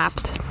Christmas.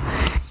 Snaps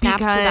to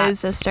that,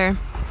 sister.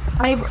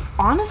 I've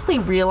honestly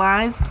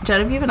realized,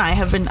 Genevieve and I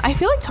have been, I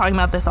feel like talking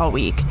about this all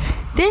week.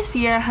 This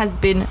year has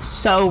been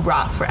so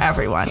rough for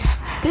everyone.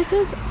 This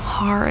is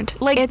hard.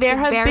 Like, it's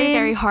very, been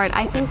very hard.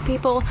 I think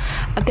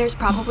there's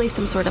probably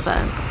some sort of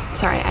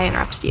sorry, I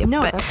interrupted you.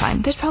 No, but that's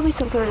fine. There's probably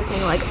some sort of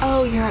thing like,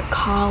 oh, you're at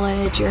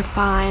college, you're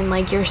fine,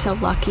 like, you're so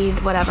lucky,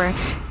 whatever.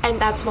 And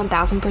that's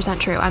 1,000%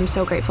 true. I'm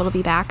so grateful to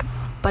be back.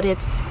 But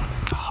it's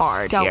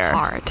hard so here.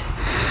 hard.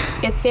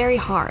 It's very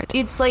hard.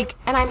 It's like,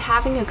 and I'm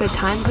having a good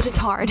time, but it's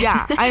hard.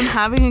 Yeah, I'm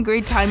having a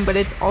great time, but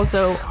it's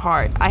also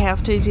hard. I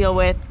have to deal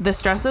with the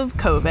stress of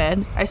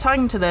COVID. I was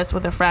talking to this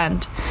with a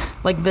friend,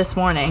 like, this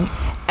morning.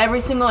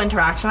 Every single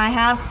interaction I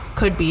have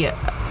could be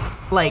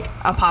like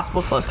a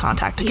possible close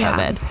contact to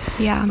COVID.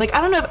 Yeah. Like, I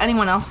don't know if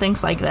anyone else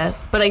thinks like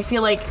this, but I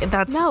feel like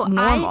that's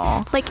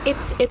normal.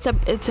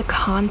 It's a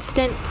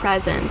constant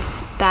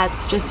presence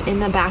that's just in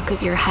the back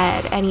of your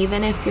head, and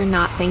even if you're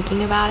not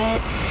thinking about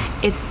it,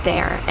 it's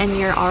there, and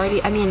you're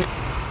already. I mean,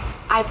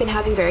 I've been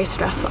having very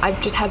stressful.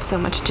 I've just had so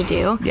much to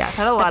do. Yeah, I've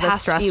had a lot of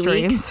stress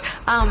dreams.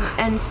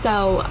 And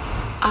so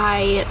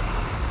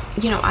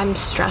I'm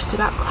stressed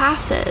about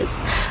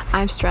classes.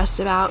 I'm stressed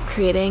about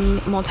creating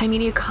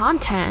multimedia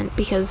content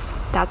because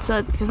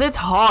it's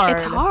hard.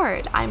 It's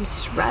hard. I'm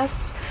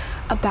stressed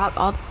about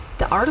all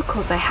the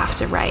articles I have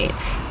to write.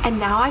 And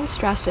now I'm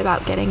stressed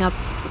about getting up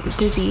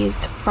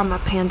diseased from a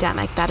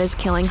pandemic that is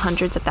killing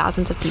hundreds of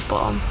thousands of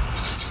people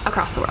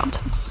across the world.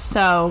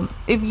 So,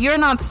 if you're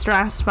not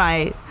stressed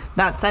by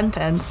that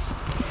sentence,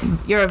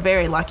 you're a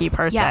very lucky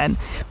person.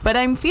 Yes. But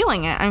I'm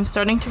feeling it. I'm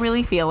starting to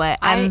really feel it.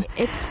 And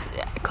it's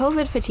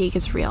COVID fatigue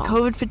is real.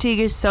 COVID fatigue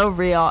is so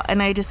real,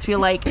 and I just feel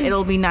like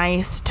it'll be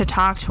nice to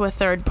talk to a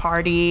third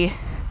party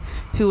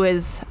who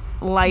is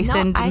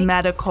licensed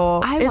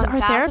medical. I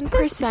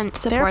 1,000%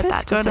 support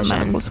that go decision. to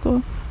medical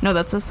school? No,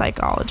 that's a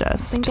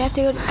psychologist. I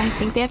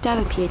think they have to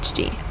have a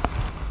PhD.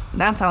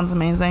 That sounds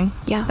amazing.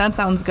 Yeah. That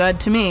sounds good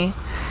to me.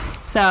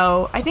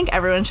 So I think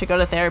everyone should go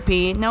to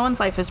therapy. No one's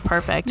life is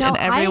perfect, and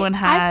everyone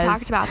has. I've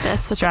talked about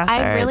this. Stressors.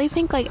 I really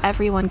think like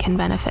everyone can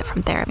benefit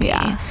from therapy.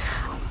 Yeah.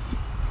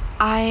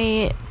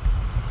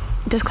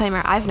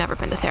 Disclaimer: I've never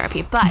been to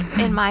therapy, but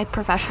in my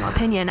professional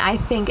opinion, I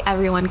think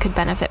everyone could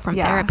benefit from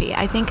therapy.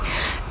 I think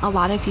a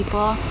lot of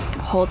people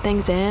hold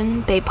things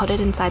in. They put it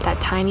inside that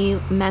tiny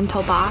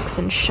mental box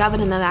and shove it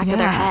in the back of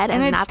their head,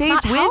 and it that's stays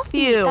not with healthy.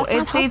 you. That's it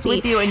not stays healthy.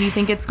 with you, and you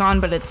think it's gone,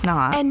 but it's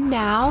not. And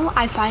now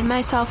I find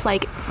myself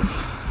like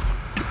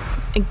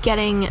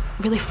getting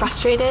really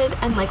frustrated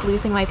and like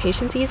losing my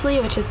patience easily,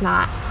 which is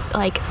not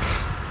like,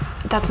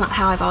 that's not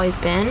how I've always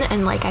been.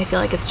 And like, I feel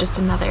like it's just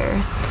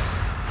another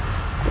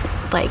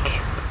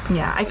like,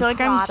 yeah, I feel like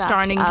I'm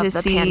starting to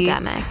see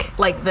pandemic.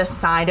 Like the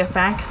side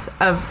effects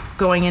of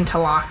going into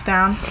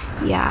lockdown.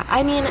 Yeah,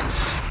 I mean,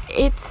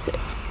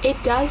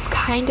 it does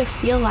kind of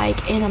feel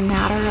like in a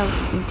matter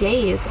of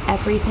days,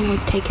 everything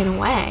was taken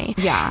away.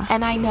 Yeah.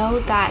 And I know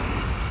that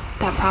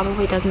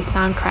probably doesn't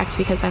sound correct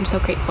because I'm so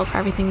grateful for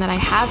everything that I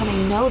have, and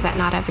I know that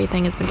not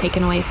everything has been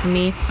taken away from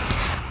me.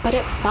 But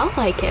it felt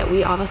like it.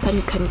 We all of a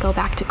sudden couldn't go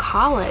back to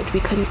college. We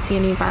couldn't see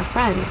any of our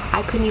friends.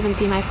 I couldn't even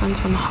see my friends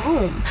from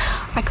home.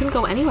 I couldn't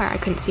go anywhere. I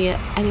couldn't see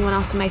anyone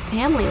else in my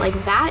family.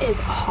 Like, that is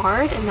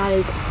hard, and that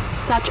is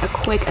such a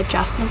quick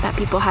adjustment that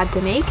people had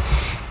to make.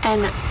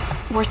 And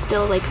we're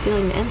still, like,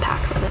 feeling the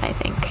impacts of it, I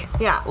think.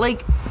 Yeah,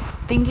 like,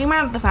 thinking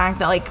about the fact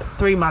that, like,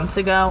 3 months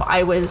ago,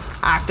 I was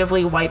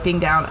actively wiping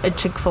down a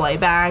Chick-fil-A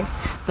bag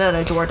that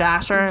a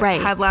DoorDasher Right.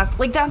 had left.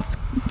 Like, that's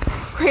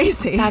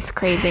crazy. That's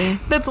crazy.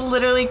 That's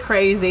literally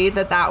crazy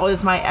that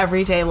was my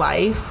everyday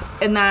life.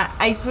 And that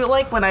I feel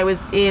like when I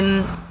was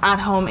at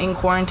home in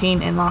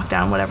quarantine, in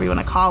lockdown, whatever you want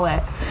to call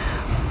it,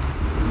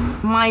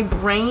 my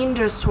brain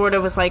just sort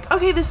of was like,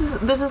 okay, this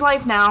is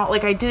life now.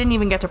 Like, I didn't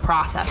even get to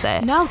process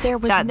it. No, there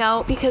was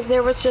because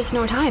there was just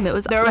no time. It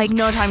was There was like,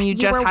 no time. You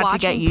just were had to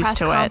get watching used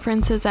to press it.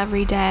 conferences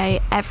every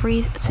day.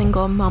 Every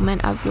single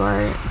moment of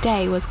your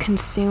day was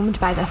consumed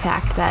by the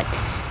fact that,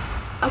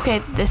 okay,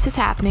 this is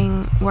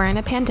happening. We're in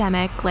a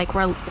pandemic. Like,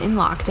 we're in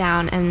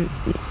lockdown, and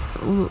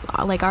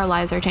like, our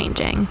lives are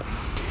changing.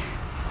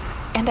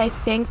 And I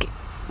think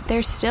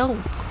there's still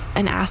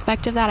an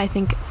aspect of that. I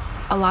think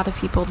a lot of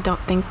people don't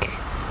think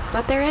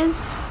that there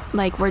is.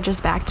 Like, we're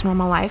just back to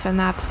normal life, and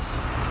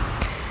that's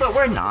But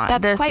we're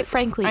not. That's quite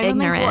frankly I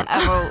don't ignorant.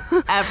 think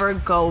we'll ever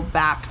go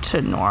back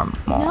to normal.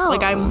 No.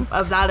 Like, I'm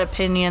of that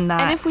opinion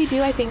that and if we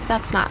do, I think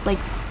that's not, like,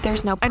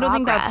 there's no I progress. don't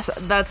think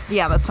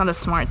that's not a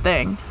smart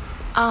thing.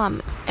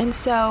 And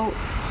so,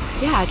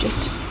 yeah,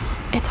 just,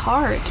 it's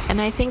hard.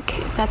 And I think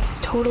that's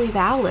totally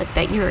valid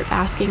that you're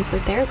asking for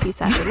therapy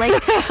session. Like,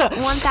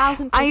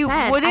 1,000%.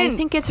 I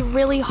think it's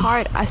really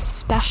hard,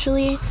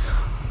 especially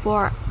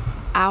for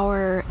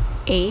our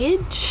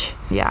age.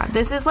 Yeah,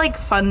 this is like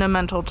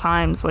fundamental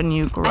times when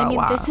you grow up. I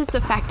mean, this is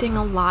affecting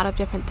a lot of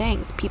different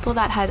things. People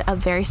that had a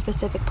very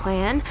specific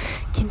plan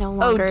can no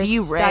longer study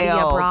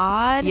derailed.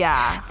 abroad.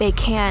 Yeah. They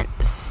can't,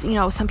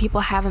 some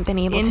people haven't been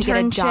able to get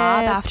a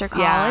job after Internships,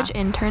 yeah. college.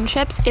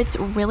 Internships. It's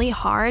really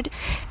hard.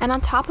 And on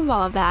top of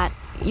all of that,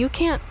 you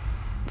can't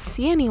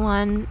see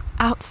anyone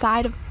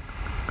outside of,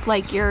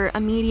 like, your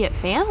immediate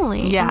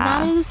family.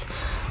 Yeah. And that is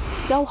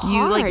so hard.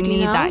 You, like,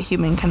 need know? that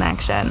human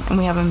connection, and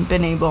we haven't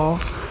been able,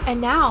 And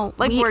now,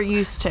 like, we're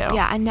used to.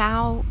 Yeah, and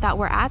now that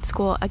we're at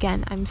school,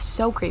 again, I'm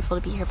so grateful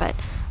to be here, but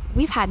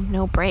we've had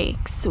no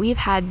breaks. We've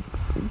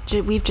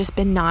just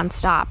been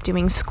nonstop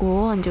doing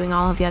school and doing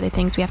all of the other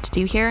things we have to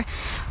do here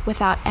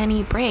without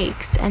any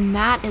breaks. And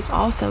that is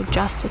also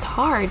just as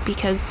hard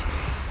because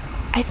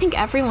I think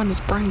everyone is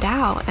burned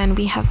out, and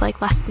we have,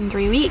 like, less than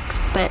 3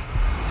 weeks, but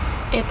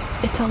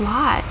it's a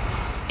lot.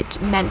 It's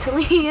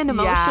mentally and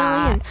emotionally.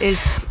 Yeah, And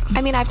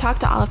I mean, I've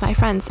talked to all of my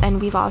friends, and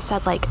we've all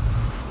said, like,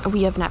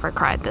 we have never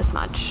cried this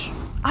much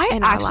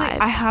in our lives.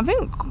 I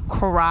haven't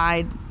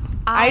cried.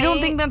 I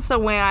don't think that's the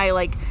way I,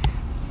 like,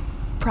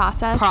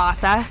 process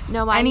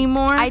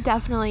anymore. I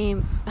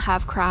definitely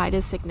have cried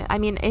as significant. I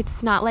mean,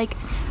 it's not like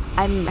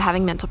I'm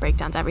having mental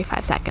breakdowns every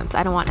 5 seconds.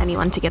 I don't want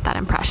anyone to get that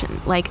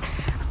impression. Like,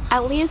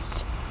 at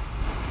least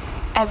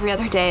every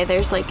other day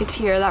there's, like, a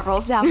tear that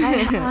rolls down my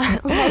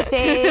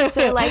face,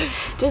 or, like,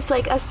 just,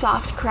 like, a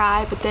soft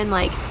cry. But then,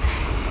 like,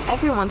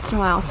 every once in a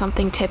while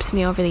something tips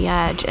me over the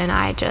edge, and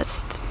I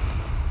just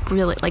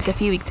really, like, a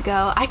few weeks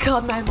ago I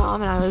called my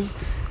mom and I was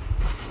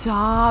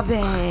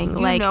sobbing.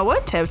 You know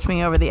what tipped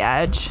me over the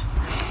edge?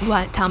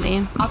 What? Tell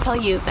me. I'll tell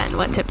you then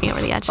what tipped me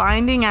over the edge.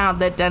 Finding out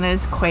that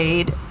Dennis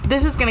Quaid,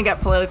 this is going to get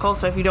political,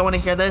 so if you don't want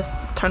to hear this,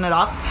 turn it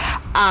off.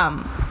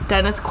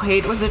 Dennis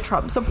Quaid was a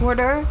Trump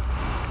supporter.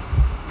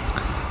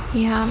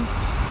 Yeah.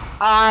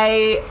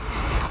 I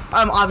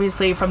am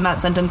obviously, from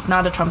that sentence,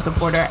 not a Trump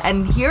supporter.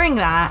 And hearing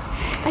that,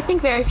 I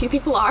think very few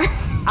people are.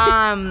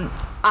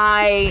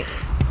 I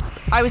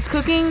was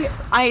cooking.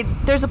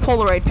 There's a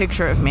Polaroid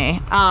picture of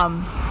me.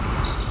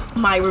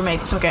 My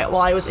roommates took it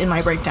while I was in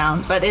my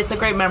breakdown, but it's a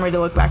great memory to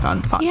look back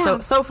on. Yeah.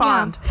 So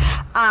fond.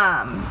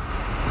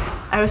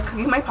 I was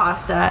cooking my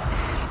pasta.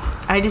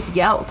 I just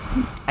yelled.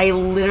 I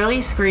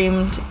literally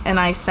screamed, and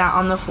I sat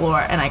on the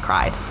floor and I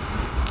cried.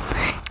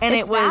 And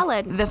It's it was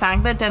valid. the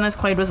fact that Dennis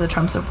Quaid was a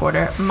Trump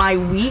supporter. My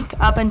week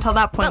up until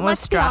that point But was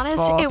let's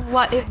stressful. be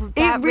honest,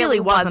 that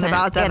really wasn't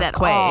about Dennis it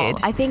at all. Quaid.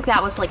 I think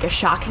that was, like, a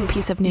shocking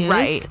piece of news.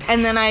 Right.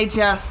 And then I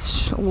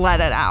just let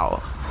it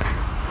out.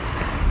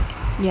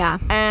 Yeah.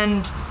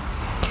 And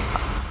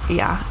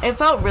yeah, it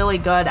felt really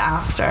good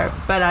after,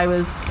 but I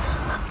was...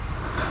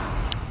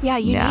 Yeah,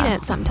 you Yeah. need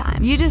it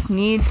sometimes. You just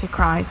need to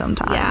cry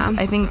sometimes. Yeah.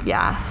 I think,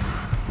 yeah.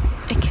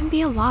 It can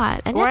be a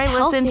lot. And Or it's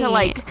I listen to, healthy.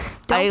 like...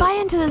 Don't buy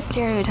into the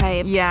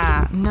stereotypes.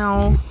 Yeah,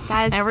 no.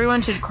 Guys,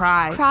 Everyone should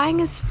cry. crying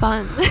is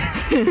fun.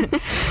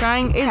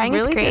 Crying is Crying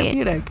really is great.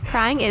 therapeutic.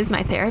 Crying is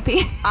my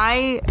therapy.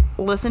 I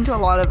listen to a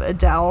lot of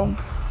Adele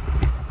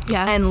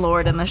Yes. and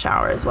Lord in the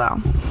shower as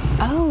well.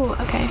 Oh,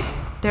 okay.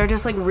 They're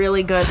just, like,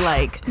 really good,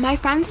 like... My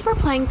friends were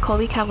playing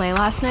Colby Cavalli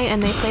last night,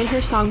 and they played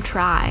her song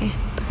Try.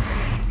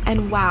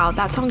 And wow,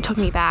 that song took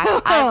me back.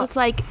 I was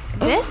like,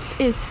 this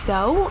is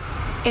so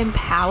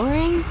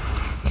empowering.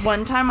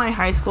 One time my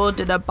high school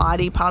did a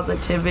body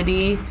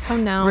positivity Oh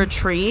no.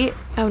 retreat,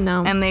 Oh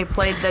no. and they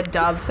played the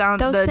Dove sound.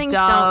 Those the things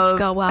Dove, don't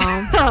go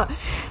well.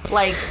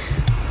 like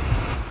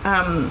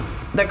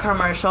the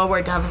commercial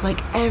where Dove is like,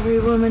 every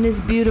woman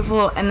is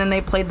beautiful, and then they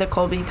played the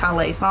Colby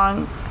Calais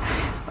song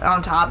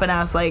on top, and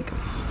I was like,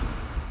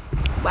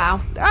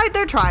 Wow. all right,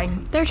 they're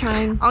trying. They're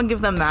trying. I'll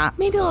give them that.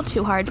 Maybe a little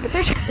too hard, but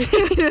they're trying.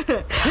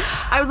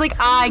 I was like,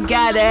 I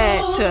get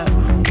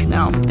it.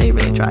 No, they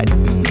really tried.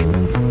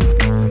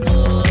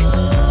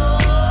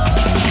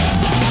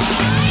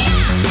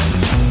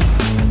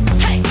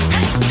 Hey,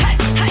 hey, hey,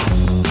 hey.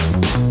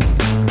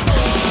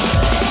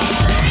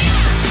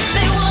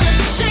 They wanna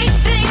shake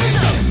things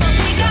up, but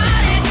we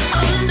got it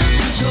under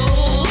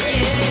control.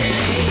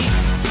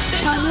 Yeah.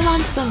 Shall we move on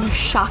to some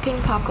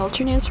shocking pop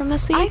culture news from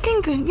this week? I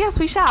think, yes,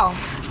 we shall.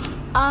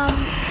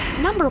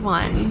 Number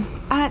one.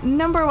 At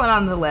number one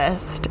on the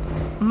list,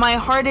 my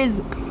heart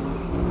is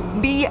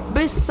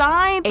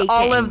besides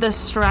all Aching. of the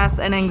stress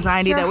and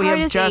anxiety Your that we heart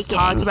have is just aching.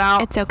 talked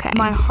about. It's okay.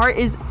 My heart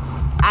is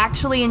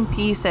actually in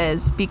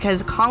pieces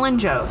because Colin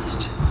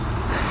Jost,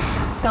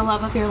 The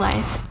love of your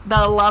life.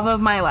 the love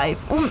of my life,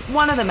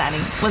 one of the many.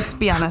 Let's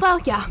be honest. Well,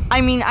 yeah. I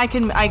mean, I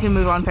can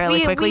move on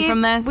fairly quickly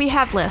from this. We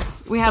have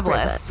lists. We have to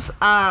prove lists.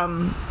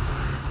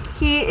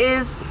 He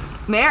is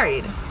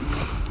married.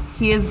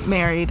 He is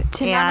married it.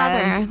 To none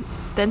and other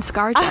than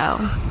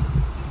ScarJo.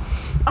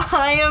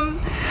 I am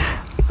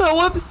so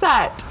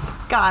upset,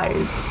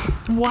 guys.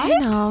 What?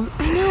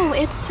 I know.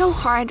 It's so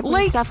hard when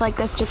Like- stuff like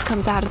this just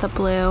comes out of the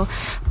blue.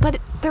 But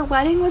their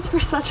wedding was for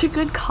such a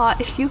good cause.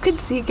 If you could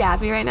see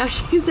Gabby right now,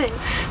 she's in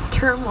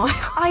turmoil.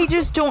 I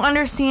just don't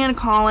understand,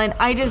 Colin.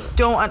 I just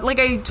don't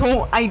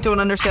I don't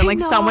understand. Like,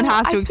 I know. someone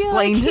has to I feel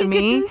explain like to he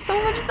me. could do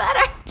so much better.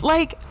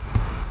 Like,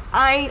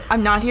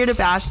 I'm not here to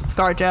bash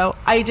ScarJo.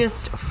 I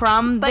just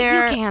from But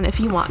their you can if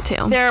you want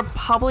to. their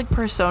public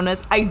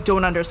personas, I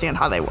don't understand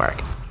how they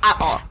work at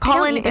all.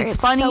 Colin either. is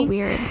It's funny. so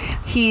weird.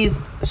 He's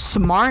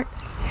smart.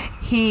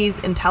 He's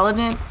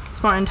intelligent.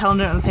 Smart and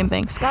intelligent are the same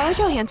thing. Scarlett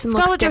Johansson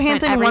looks Scarlett different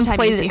Johansson every once time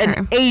played you see her.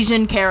 an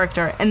Asian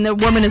character, and the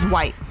woman is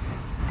white.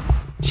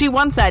 She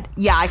once said,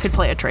 "Yeah, I could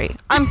play a tree."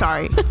 I'm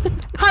sorry.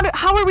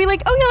 How are we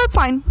like? Oh yeah, that's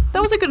fine.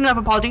 That was a good enough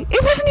apology.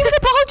 It wasn't even an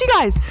apology,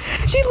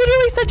 guys. She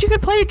literally said she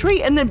could play a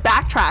tree and then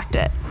backtracked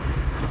it.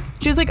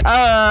 She was like,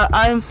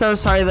 I'm so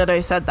sorry that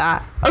I said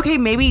that. Okay,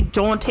 maybe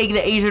don't take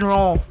the Asian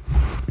role.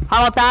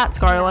 How about that,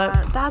 Scarlett?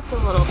 That's a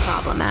little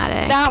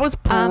problematic. That was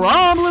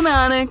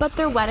problematic. But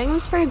their wedding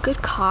was for a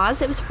good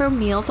cause. It was for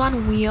Meals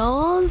on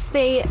Wheels.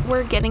 They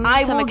were getting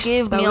I some will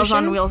give Meals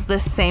on exposure. Wheels the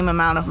same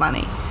amount of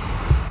money.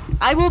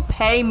 I will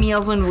pay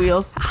Meals on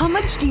Wheels How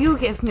much do you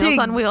give Meals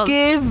to on Wheels?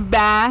 give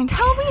back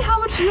Tell me how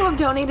much you have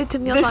donated to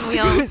Meals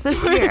on Wheels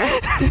this year.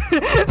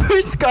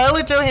 for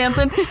Scarlett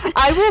Johansson.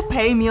 I will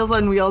pay Meals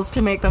on Wheels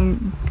to make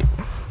them.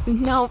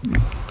 No,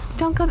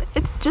 don't go.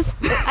 It's just.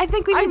 I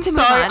think we need I'm to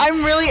sorry.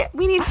 move on.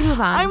 We need to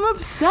move on. I'm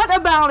upset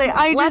about it.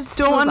 I Let's just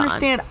don't move on.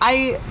 understand.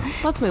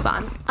 Let's move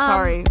on.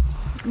 Sorry.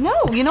 No,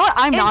 you know what?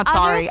 I'm in not other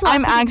sorry.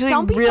 celebrity- I'm actually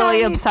don't be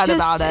really sorry, upset just-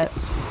 about it.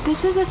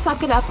 This is a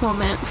suck it up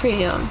moment for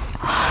you.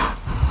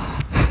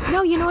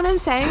 No, you know what I'm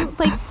saying?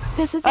 Like,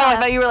 this is Oh, I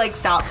thought you were like,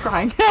 stop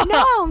crying.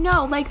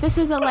 No, like, this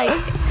is a, like,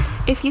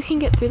 if you can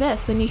get through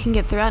this, then you can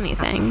get through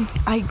anything.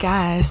 I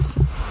guess.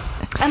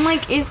 And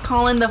like, is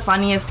Colin the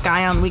funniest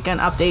guy on Weekend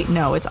Update?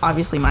 No, it's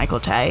obviously Michael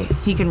Che.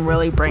 He can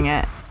really bring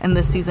it, and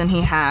this season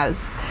he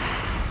has.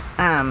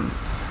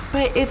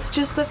 But it's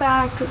just the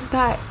fact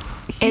that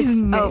he's It's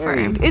over.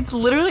 married. It's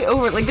literally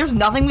over. Like, there's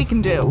nothing we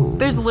can do.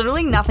 There's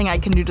literally nothing I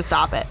can do to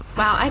stop it.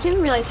 Wow, I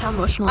didn't realize how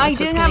emotional I this was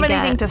didn't gonna have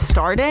anything get. to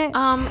start it.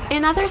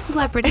 In other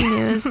celebrity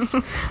news,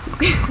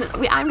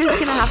 I'm just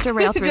gonna have to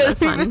rail through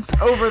this one. It's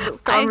over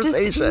this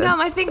conversation.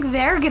 I think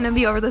they're gonna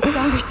be over this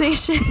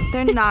conversation.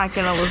 They're not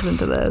gonna listen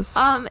to this.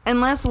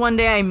 Unless one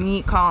day I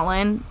meet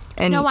Colin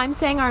and No, I'm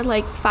saying our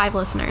like 5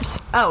 listeners.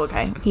 oh,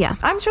 okay. Yeah.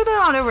 I'm sure they're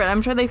not over it.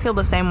 I'm sure they feel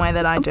the same way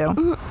that I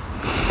do.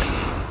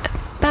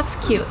 That's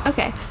cute.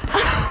 Okay.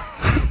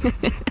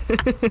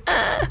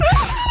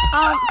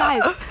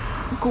 Guys,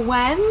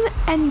 Gwen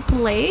and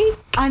Blake,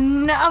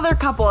 Another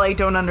couple I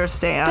don't they're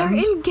understand.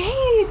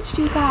 engaged,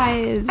 you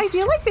guys. I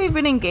feel like they've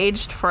been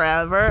engaged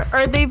forever,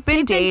 or they've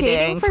been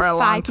dating for a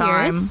long 5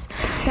 time. years.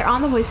 They're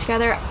on The Voice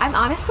together.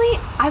 I'm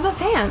a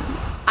fan.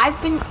 I've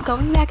been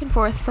going back and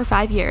forth for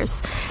 5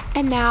 years,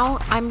 and now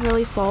I'm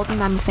really sold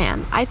and I'm a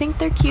fan. I think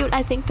they're cute.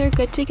 I think they're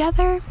good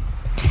together.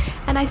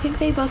 And I think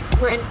they both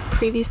were in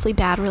previously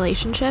bad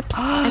relationships,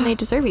 and they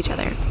deserve each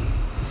other.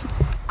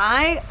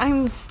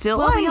 I'm still.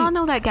 Well, we all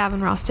know that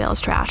Gavin Rossdale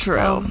is trash. True.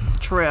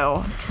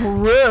 So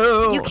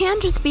True. you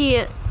can't just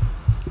be.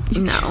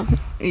 No.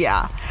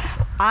 Yeah.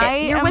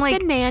 You're am with like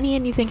the nanny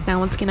and you think no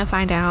one's going to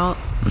find out.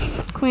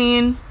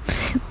 Queen.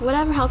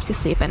 Whatever helps you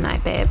sleep at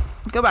night, babe.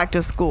 Go back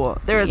to school.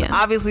 There is Yeah.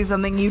 obviously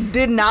something you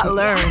did not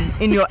learn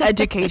in your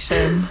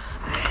education.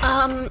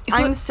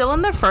 I'm still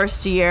in the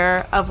first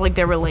year of like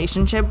their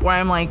relationship where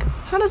I'm like,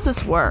 how does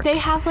this work? They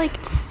have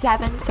like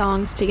 7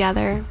 songs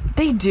together.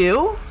 They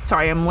do?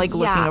 Sorry, I'm like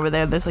looking Yeah. over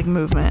there. There's like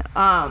movement.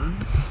 I'm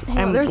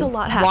there's a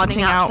lot happening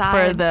watching out for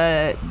outside.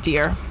 the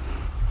deer.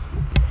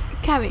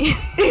 Gabby.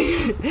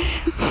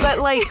 But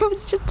like It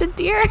was just a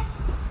deer.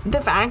 the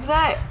fact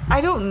that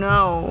I don't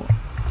know.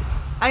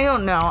 I'm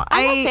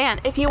a fan.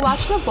 If you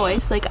watch The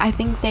Voice, like I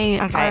think they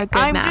are a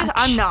good match.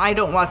 I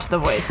don't watch The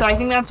Voice, so I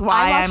think that's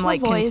why watch I'm The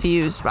like Voice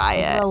confused by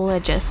it.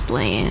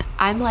 religiously.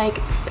 I'm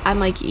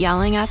like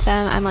yelling at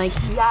them. I'm like,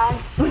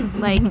 yes,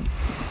 like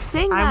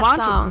sing that I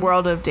watch song.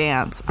 World of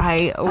Dance.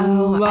 I I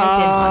didn't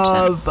watch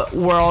love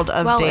World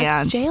of well,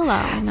 Dance. it's J-Lo.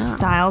 I know.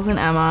 Styles and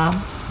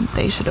Emma,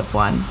 they should have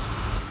won.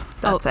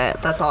 That's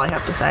it. That's all I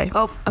have to say.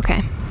 Oh,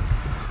 okay.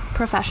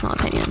 Professional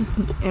opinion.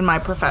 In my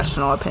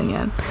professional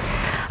opinion.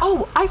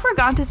 Oh, I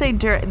forgot to say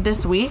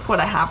this week what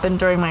happened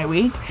during my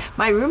week.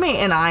 My roommate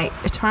and I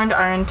turned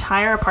our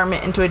entire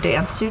apartment into a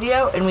dance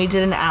studio, and we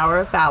did an hour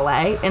of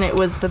ballet, and it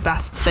was the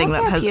best thing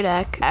that has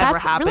therapeutic. ever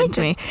That's happened really to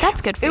good. me.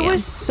 That's good for It you.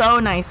 was so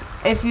nice.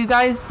 If you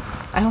guys,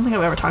 I don't think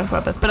I've ever talked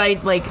about this, but I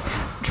like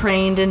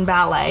trained in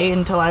ballet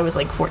until I was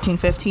like 14,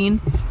 15.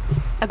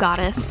 A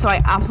goddess. So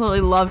I absolutely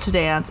love to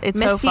dance. It's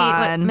so Misty- what,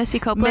 fun. Misty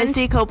Copeland?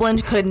 Misty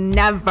Copeland could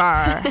never.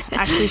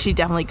 Actually, she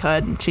definitely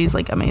could. She's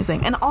like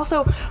amazing. And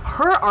also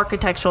her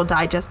Architectural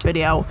Digest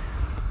video,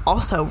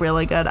 also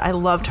really good. I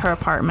loved her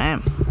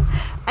apartment.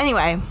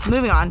 Anyway,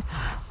 moving on.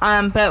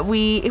 But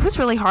it was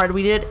really hard.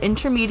 We did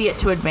intermediate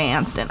to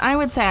advanced, and I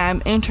would say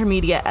I'm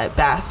intermediate at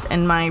best,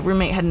 and my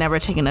roommate had never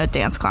taken a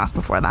dance class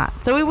before that.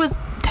 So it was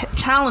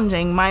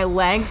challenging. My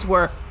legs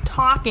were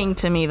talking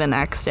to me the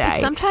next day. But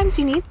sometimes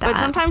you need that. But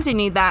sometimes you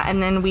need that,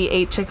 and then we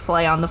ate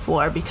Chick-fil-A on the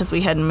floor because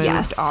we had moved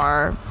Yes.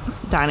 our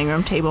dining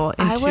room table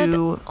I would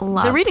into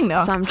love the reading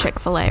nook. some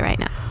Chick-fil-A right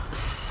now.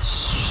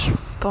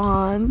 Sponsor.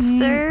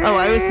 Oh,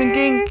 I was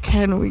thinking,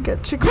 can we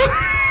get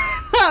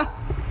Chick-fil-A?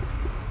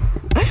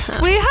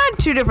 We had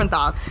 2 different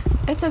thoughts.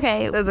 It's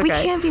okay. It's We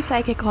okay. can't be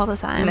psychic all the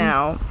time.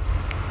 No.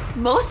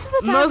 Most of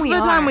the time Most of the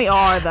time we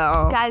are,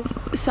 though. Guys,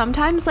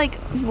 sometimes like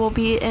we'll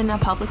be in a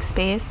public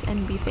space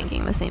and be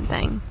thinking the same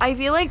thing. I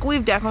feel like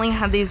we've definitely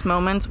had these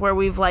moments where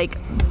we've like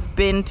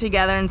been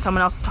together and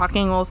someone else is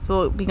talking,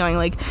 we'll be going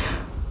like,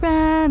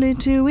 ready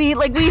to eat.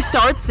 Like we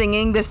start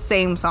singing the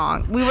same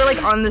song. We were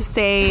like on the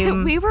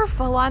same. We were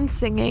full on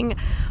singing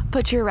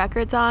Put Your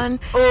Records On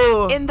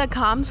Oh. in the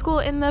comm school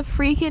in the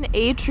freaking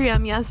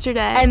atrium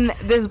yesterday. And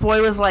this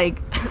boy was like,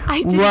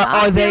 I did what not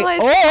are they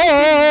realize, on?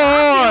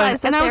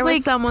 realize that And I there was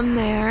like, someone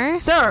there.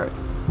 sir,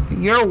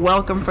 you're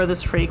welcome for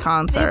this free It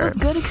concert. was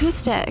good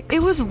acoustics.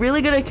 It was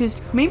really good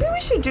acoustics. Maybe we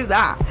should do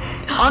that.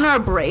 On our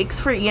breaks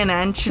for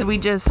ENN, should we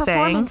just sing?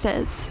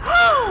 performances.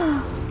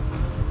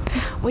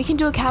 We can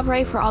do a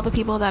cabaret for all the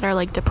people that are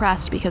like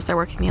depressed because they're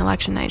working the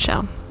election night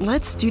show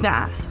Let's do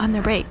that. on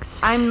their breaks.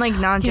 I'm like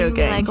not You can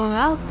joking. be like,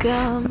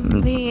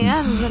 welcome the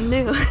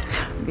avenue.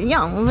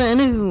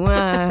 Bienvenue.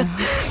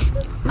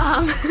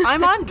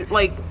 I'm on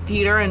like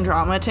theater and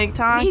drama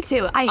TikTok. Me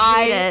too. I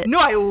hate it. No,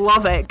 I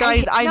love it.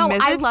 Guys, I no,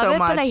 miss I it love so it,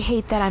 much. but I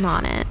hate that I'm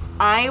on it.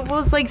 I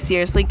was like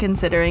seriously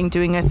considering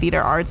doing a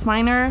theater arts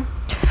minor.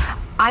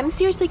 I'm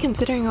seriously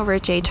considering over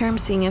at J-Term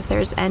seeing if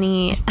there's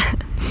any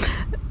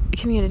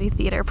community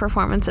theater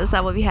performances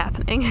that will be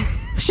happening.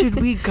 Should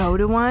we go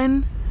to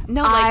one?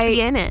 No, like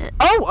be in it.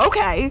 Oh,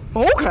 okay.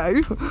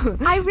 Okay.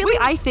 I really- Wait,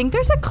 I think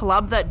there's a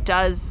club that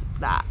does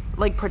that,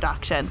 like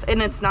productions,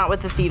 and it's not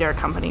with the theater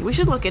company. We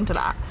should look into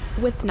that.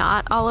 With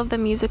not all of the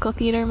musical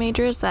theater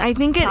majors, that I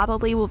think it-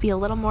 probably will be a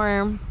little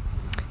more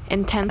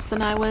intense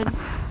than I would.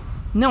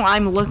 No,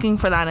 I'm looking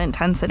for that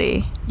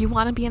intensity. You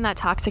want to be in that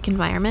toxic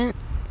environment?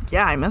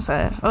 Yeah, I miss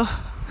it. Ugh.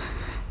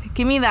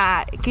 Give me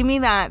that. Give me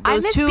that. I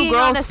Those miss 2 being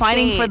on girls a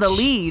fighting for the stage.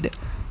 lead.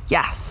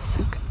 Yes.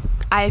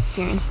 I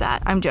experienced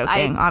that. I'm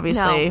joking,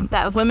 obviously. No,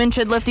 that was, Women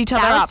should lift each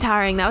other that was up.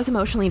 tiring. That was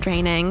emotionally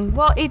draining.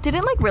 Well, it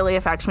didn't like really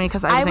affect me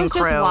because I was in just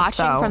crew,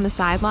 watching so. from the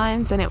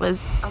sidelines, and it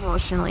was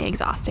emotionally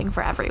exhausting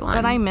for everyone.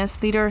 But I miss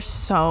theater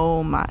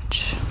so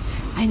much.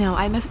 I know.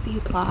 I miss the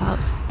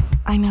applause.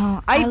 I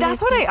know.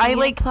 That's what I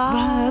like.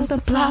 Applause,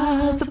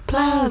 applause,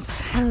 applause.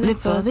 I live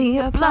for the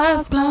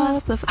applause,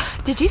 applause.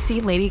 Did you see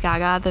Lady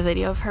Gaga, the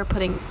video of her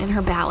putting in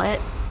her ballot?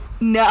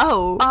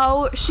 No.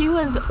 Oh, she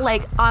was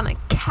like on a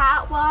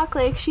catwalk.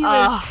 Like she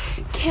was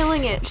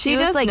killing it. She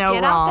was does like, no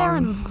get out there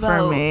and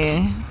wrong vote. for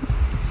me.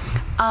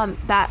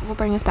 That will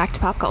bring us back to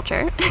pop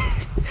culture.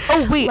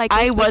 Oh, wait. Like we're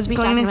I supposed was to be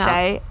going to talking about.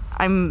 say,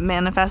 I'm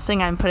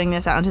manifesting. I'm putting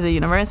this out into the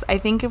universe. I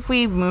think if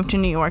we move to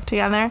New York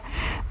together,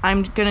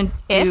 I'm going to do...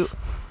 If?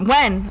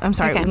 When? I'm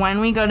sorry. Okay. When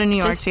we go to New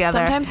York Just together.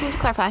 sometimes need to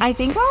clarify. I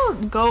think I'll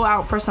go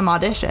out for some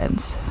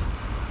auditions.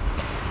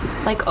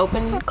 Like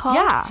open calls.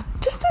 Yeah.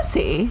 Just to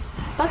see.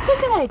 That's a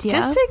good idea.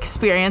 Just to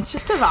experience.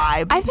 Just to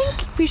vibe. I think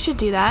we should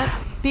do that.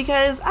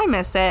 Because I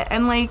miss it.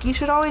 And, like, you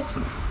should always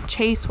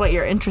chase what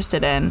you're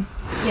interested in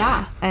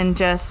Yeah, and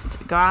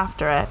just go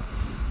after it.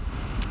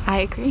 I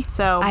agree.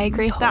 So I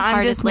agree I'm just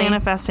wholeheartedly.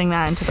 manifesting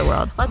that into the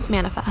world. Let's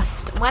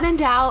manifest. When in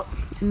doubt,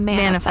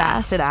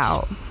 manifest. Manifest it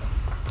out.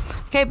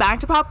 Okay, back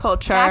to pop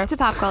culture. Back to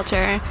pop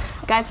culture.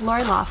 Guys,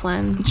 Lori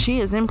Loughlin. She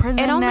is in prison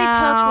It only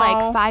now. took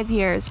like 5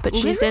 years, but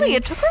Literally,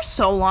 it took her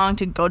so long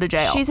to go to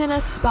jail. she's in a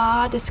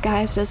spa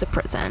disguised as a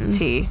prison.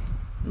 T.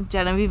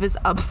 Genevieve is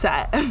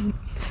upset.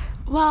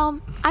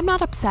 Well, I'm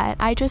not upset.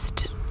 I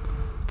just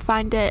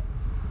find it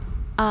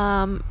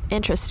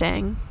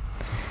interesting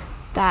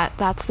that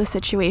that's the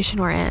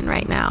situation we're in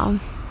right now.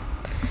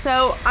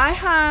 So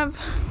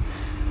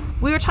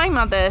we were talking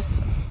about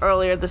this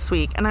earlier this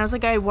week, and I was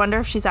like, I wonder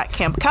if she's at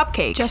Camp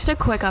Cupcake. Just a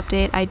quick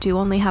update. I do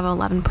only have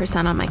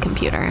 11% on my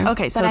computer.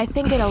 Okay, so but I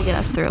think it'll get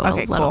us through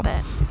Okay, a little cool.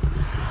 bit.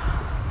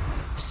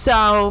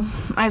 So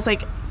I was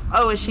like,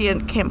 oh, is she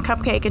in Camp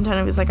Cupcake? And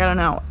Genevieve was like, I don't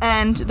know.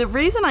 And the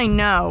reason I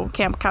know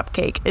Camp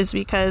Cupcake is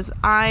because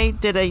I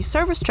did a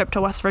service trip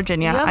to West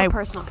Virginia. You have a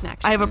personal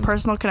connection. I have a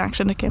personal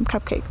connection to Camp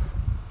Cupcake.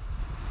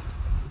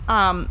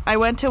 I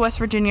went to West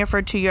Virginia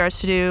for 2 years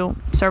to do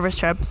service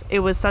trips. It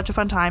was such a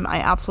fun time. I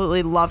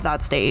absolutely love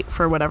that state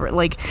for whatever.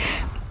 Like,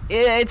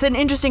 it's an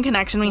interesting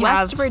connection we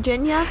have. West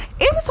Virginia?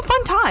 It was a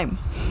fun time.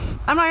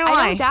 I'm not gonna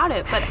lie. I don't doubt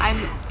it, but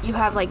you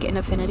have like an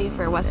affinity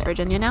for West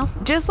Virginia now?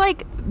 Just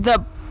like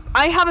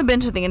I haven't been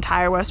to the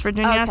entire West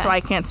Virginia, Okay. so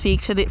I can't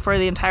speak for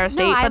the entire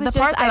state. No, but the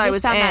part that I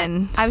was found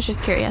in, I was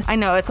just curious. I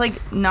know it's like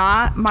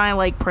not my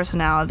like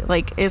personality.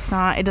 Like it's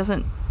not. It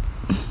doesn't.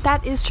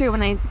 That is true.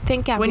 When I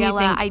think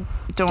Gabriella, I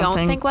don't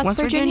think West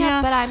Virginia,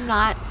 but I'm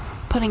not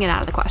putting it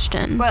out of the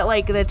question. But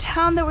like the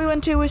town that we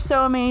went to was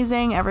so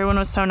amazing. Everyone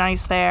was so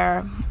nice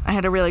there. I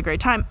had a really great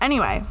time.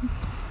 Anyway,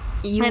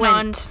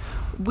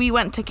 we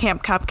went to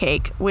Camp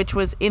Cupcake, which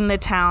was in the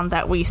town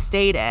that we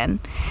stayed in.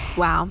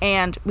 Wow.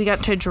 And we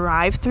got to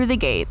drive through the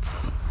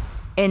gates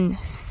and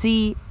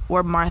see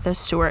where Martha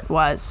Stewart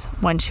was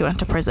when she went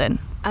to prison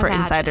for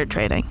Imagine. insider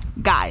trading.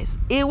 Guys,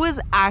 it was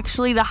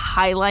actually the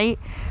highlight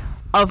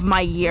of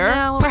my year,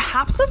 No.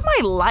 perhaps of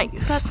my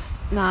life.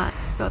 Let's not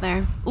go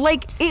there.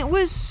 Like, it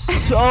was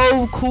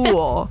so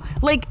cool.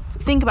 Like,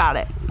 think about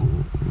it.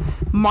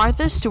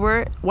 Martha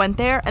Stewart went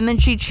there and then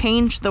she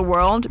changed the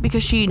world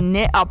because she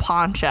knit a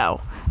poncho.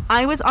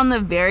 I was on the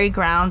very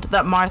ground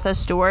that Martha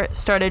Stewart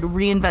started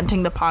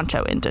reinventing the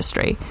poncho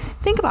industry.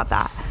 Think about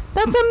that.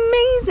 That's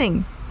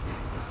amazing.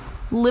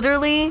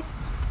 Literally,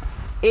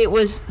 it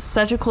was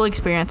such a cool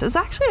experience. It's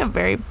actually a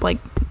very, like,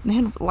 they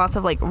had lots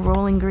of, like,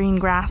 rolling green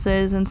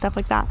grasses and stuff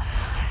like that.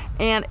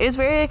 And it was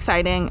very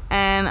exciting.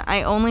 And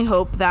I only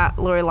hope that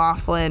Lori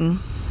Loughlin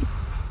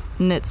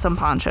knits some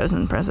ponchos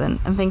in prison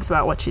and thinks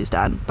about what she's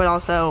done. But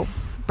also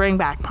bring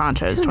back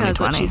ponchos Who knows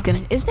 2020. what she's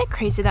gonna? Isn't it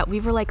crazy that we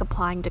were like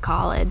applying to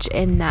college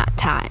in that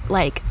time?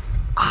 Like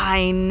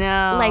I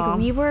know.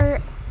 we were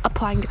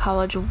applying to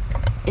college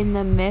in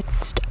the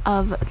midst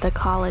of the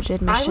college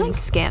admissions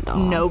scandal.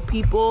 know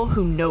people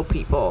who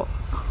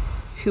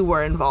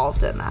were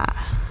involved in that.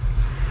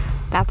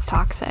 That's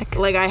toxic.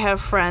 Like, I have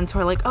friends who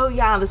are like, oh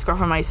yeah, this girl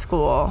from my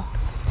school,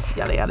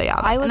 yada yada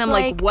yada. I was and I'm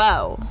like,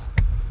 whoa.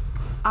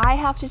 I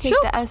have to take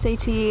She'll- the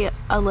SAT.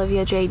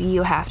 Olivia Jade,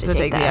 you have to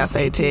Take the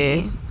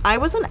SAT. I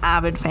was an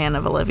avid fan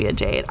of Olivia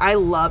Jade. I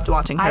loved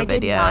watching her I videos.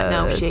 did not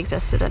know she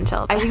existed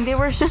until I think they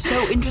were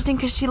so interesting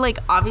because she, like,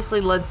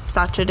 obviously led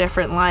such a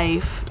different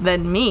life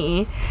than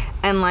me,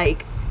 and,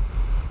 like,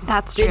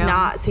 that's true. did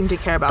not seem to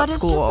care about But it's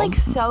school. just, like,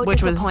 so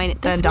which was disappointing.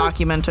 then This goes-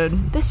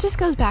 documented. This just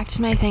goes back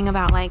to my thing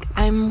about, like,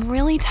 I'm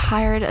really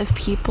tired of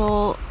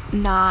people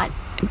not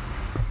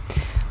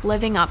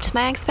living up to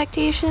my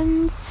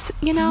expectations,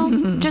 you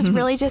know? Just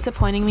really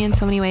disappointing me in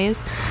so many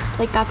ways.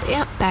 Like, that's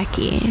Aunt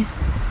Becky.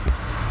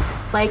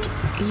 Like,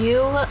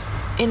 you,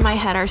 in my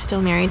head, are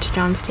still married to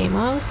John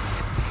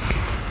Stamos.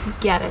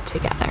 Get it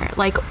together.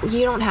 Like,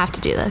 you don't have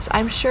to do this.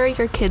 I'm sure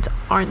your kids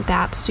aren't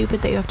that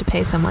stupid that you have to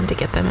pay someone to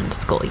get them into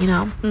school, you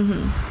know?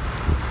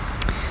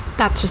 Mm-hmm.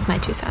 That's just my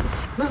 2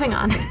 cents. Moving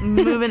on.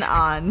 Moving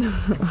on.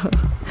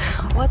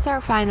 What's our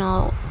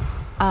final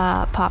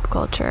pop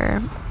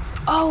culture?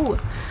 Oh,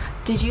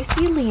 did you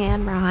see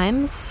Leanne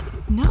Rimes?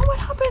 No, what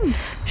happened?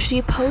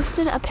 She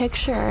posted a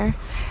picture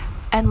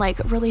and like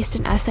released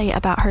an essay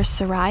about her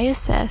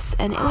psoriasis,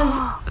 and it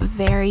was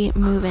very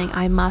moving,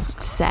 I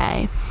must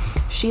say.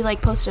 She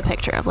like posted a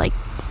picture of like,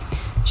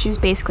 she was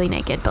basically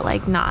naked, but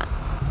like not,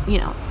 you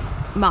know,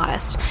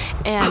 modest,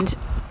 and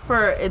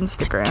For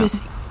Instagram.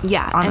 just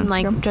yeah, On and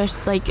like Instagram?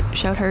 just like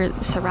showed her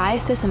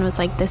psoriasis and was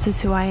like, this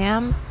is who I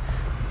am.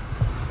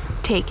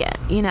 Take it,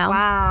 you know.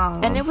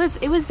 Wow. And it was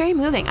very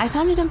moving. I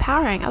found it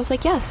empowering. I was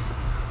like, yes,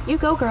 you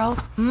go, girl.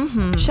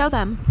 Mm-hmm. Show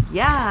them.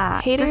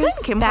 Yeah. Haters,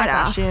 Doesn't Kim back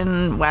off.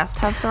 Kardashian West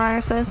have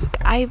psoriasis?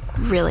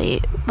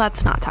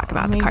 Let's not talk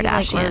about Maybe the like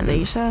Kardashians.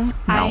 rosacea? No,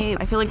 I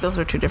I feel like those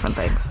are two different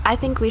things. I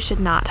think we should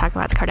not talk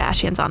about the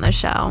Kardashians on this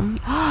show.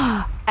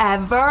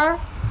 Ever?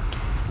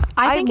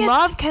 I think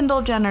love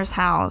Kendall Jenner's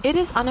house. it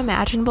is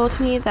unimaginable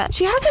to me that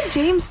She has a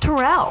James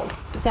Terrell.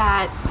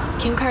 that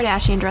Kim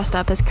Kardashian dressed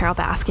up as Carol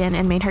Baskin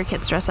and made her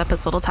kids dress up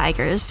as little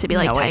tigers to be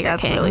like No, wait, Tiger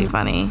that's King. really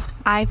funny.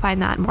 I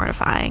find that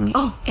mortifying.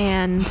 Oh.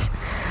 And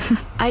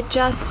I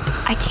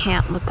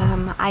can't with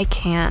them. I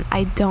can't.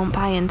 I don't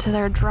buy into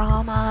their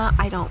drama.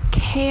 I don't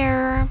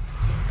care.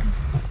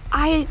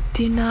 I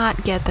do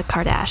not get the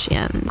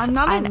Kardashians. I'm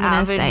not an gonna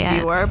avid say it.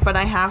 viewer, but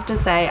I have to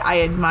say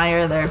I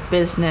admire their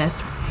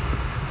business,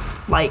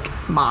 like,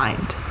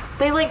 mind.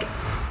 They, like,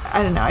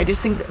 I don't know. I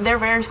just think they're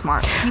very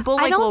smart. People,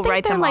 I like, don't will think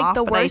write they're them like off,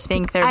 the but I worst.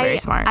 think they're very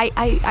smart. Kanye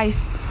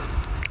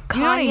You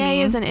know what I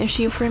mean? is an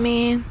issue for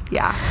me.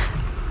 Yeah.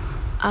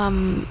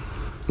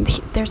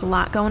 There's a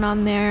lot going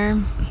on there.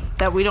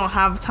 That we don't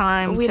have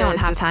time We to don't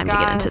have time to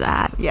get into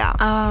discuss. that. Yeah.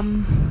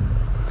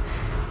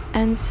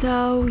 And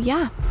so,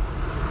 yeah.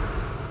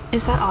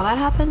 Is that all that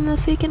happened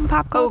this week in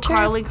pop Oh, culture?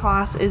 Carly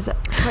Kloss is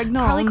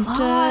pregnant. Carly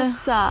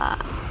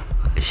Kloss.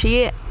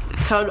 She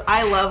Code.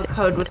 I love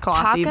Code with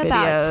talk Klossy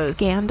about videos.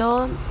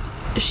 scandal.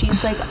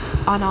 She's like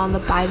on all the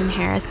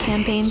Biden-Harris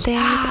campaign things,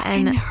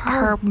 and and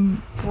her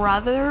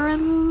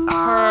brother-in-law.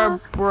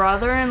 Her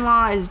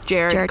brother-in-law is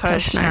Jared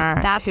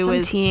Kushner, That's who some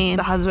is tea.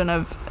 the husband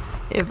of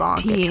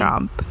Ivanka Tea.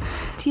 Trump.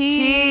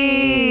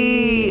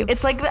 Tea.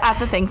 It's like at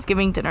the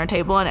Thanksgiving dinner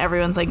table, and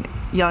everyone's like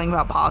yelling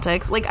about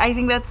politics. Like, I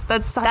think that's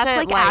such That's a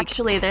like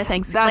actually their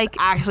things. that's Like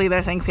actually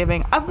their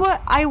Thanksgiving.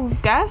 What I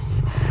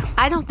guess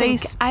I don't they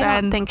think she's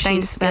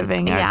spent.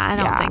 Thanksgiving. Yeah, I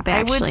don't think they I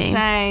actually. would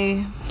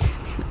say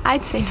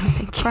I'd say no,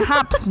 thank you.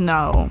 perhaps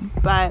no,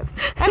 but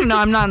I don't know.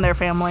 I'm not in their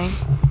family.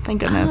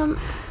 Thank goodness.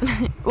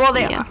 Well,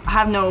 they yeah.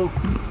 have no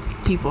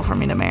people for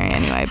me to marry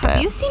anyway. But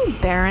Have you seen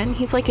Baron?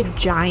 He's like a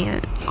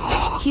giant.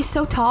 He's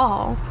so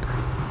tall.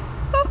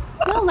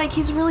 No, like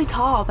he's really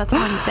tall. That's all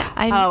I'm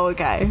saying. oh,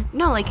 okay.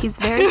 No, like he's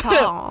very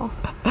tall.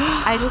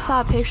 I just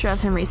saw a picture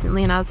of him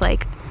recently, and I was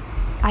like,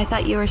 I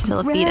thought you were still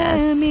a fetus.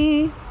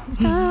 Remy.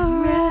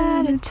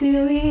 Oh,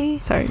 Ratatouille.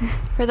 Sorry.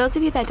 For those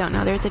of you that don't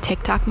know, there's a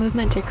TikTok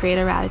movement to create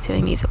a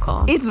Ratatouille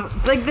musical. It's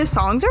like the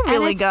songs are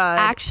really it's good.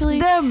 actually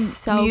the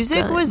so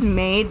music good. was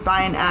made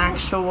by an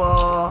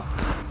actual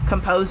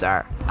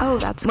composer. Oh,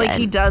 that's Like good.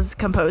 he does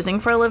composing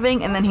for a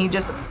living, and then he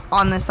just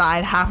on the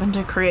side happened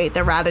to create the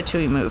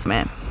Ratatouille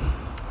movement.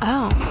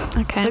 Oh,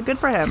 okay. So good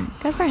for him.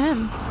 Good for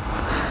him.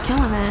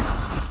 Killing it.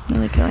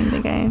 Really killing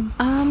the game.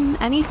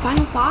 Any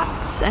final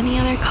thoughts? Any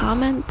other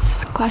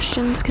comments,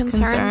 questions,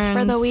 concerns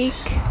for the Concerns. week?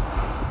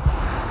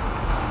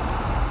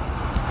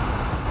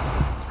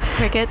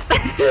 Crickets.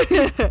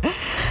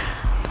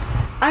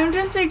 I'm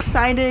just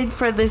excited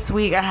for this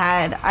week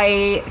ahead.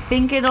 I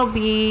think it'll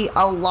be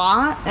a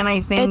lot, and I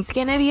think It's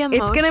gonna be it's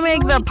gonna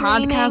make the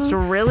emotionally podcast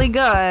draining. really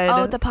good.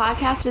 Oh, the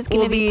podcast is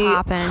gonna Will be be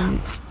popping.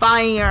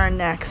 fire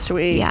next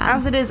week, Yeah.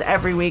 as it is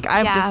every week. I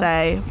have Yeah. to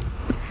say,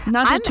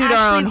 not to I'm toot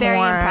our own actually very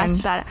horn. impressed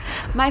about it.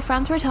 My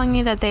friends were telling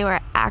me that they were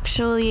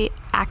actually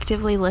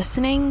actively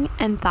listening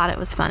and thought it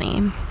was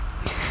funny.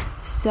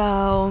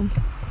 So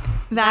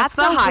That's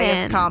the a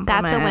highest win.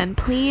 compliment. That's a win.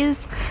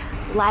 Please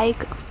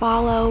like,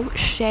 follow,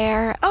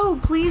 share. Oh,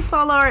 please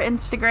follow our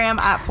Instagram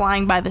at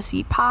Flying by the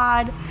Sea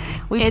Pod.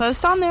 We It's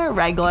post on there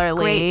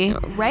regularly.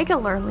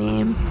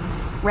 Regularly.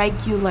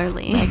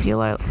 Regularly.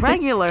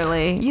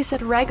 You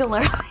said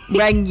regularly.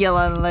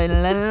 Regularly.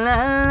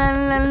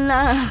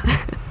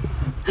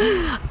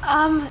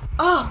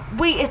 Oh,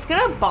 wait, it's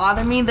gonna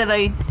bother me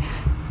that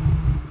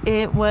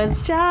it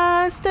was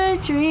just a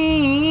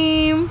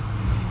dream.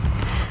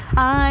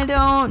 I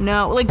don't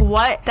know. Like,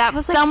 what? That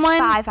was like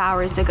 5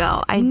 hours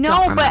ago. I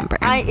don't remember.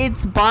 But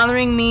it's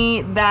bothering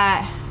me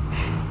that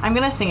I'm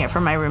gonna sing it for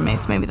my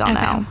roommates. Maybe they'll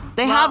know.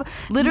 They have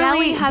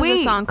literally Nelly has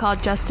a song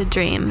called Just a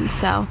Dream,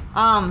 so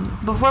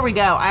before we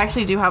go, I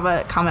actually do have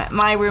a comment.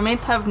 My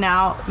roommates have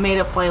now made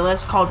a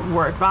playlist called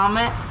Word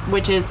Vomit,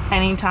 which is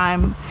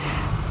anytime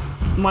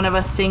one of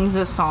us sings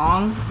a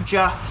song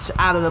just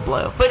out of the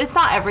blue. But it's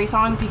not every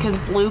song, because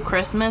Blue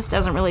Christmas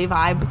doesn't really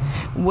vibe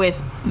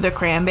with the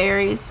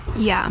Cranberries,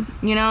 yeah.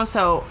 you know?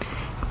 So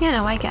You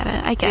know, I get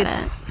it.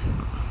 it's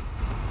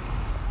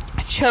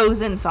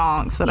chosen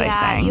songs that I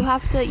sang.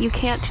 You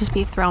can't just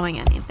be throwing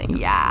anything.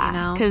 Yeah, You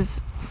know?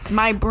 because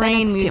my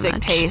brain it's too music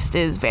much. taste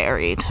is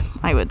varied,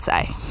 I would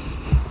say.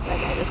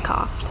 Like I just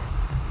coughed.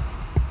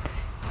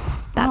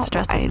 That Oh,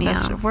 stresses me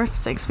out. We're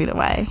 6 feet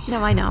away. No,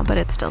 I know, but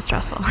it's still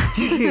stressful.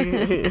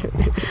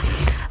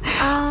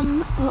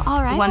 Well,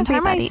 all right. One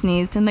time I everybody.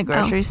 sneezed in the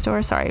grocery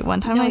store. Sorry.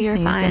 One time No, I you're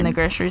sneezed in fine. the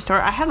grocery store.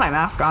 I had my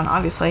mask on,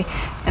 obviously,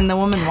 and the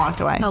woman walked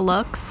away. The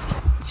looks.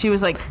 She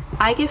was like,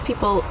 I give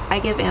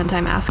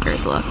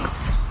anti-maskers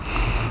looks.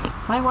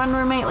 my one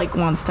roommate like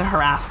wants to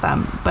harass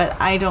them, but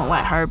I don't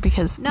let her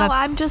because No,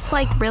 I'm just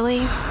like,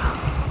 really.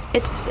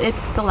 It's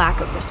the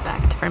lack of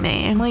respect for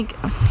me. I'm like,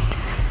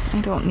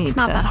 I don't need It's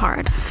not that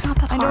hard. It's not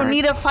that I hard. don't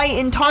need a fight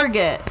in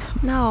Target.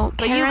 No,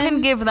 But you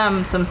can give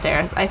them some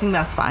stares. I think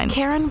that's fine.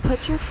 Karen,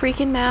 put your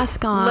freaking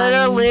mask on.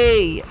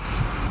 Literally.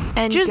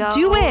 And Just go.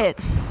 do it.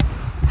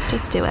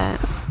 Just do it.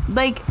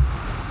 Like,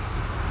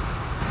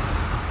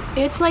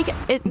 It's like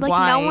no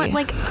Why? one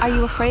like. Are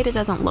you afraid it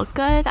doesn't look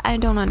good? I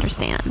don't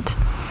understand.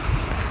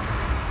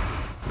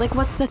 Like,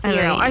 what's the I theory?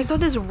 don't know. I saw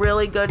this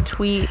really good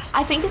tweet.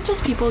 I think it's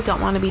just people don't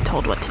want to be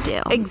told what to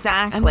do.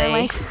 Exactly. And they're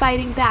like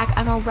fighting back.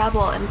 I'm a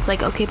rebel, and it's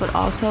like, okay, but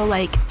also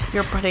like,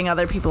 You're putting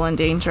other people in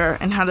danger,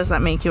 and how does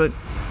that make you a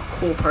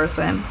cool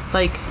person?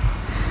 Like,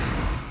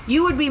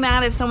 you would be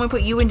mad if someone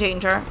put you in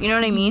danger. You know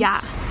what I mean?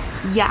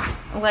 yeah.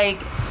 Like,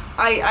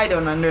 I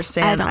don't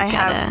understand. I don't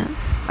get it.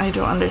 I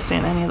don't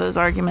understand any of those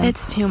arguments.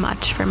 It's too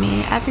much for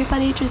me.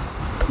 Everybody just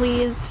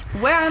please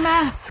wear a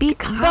mask. be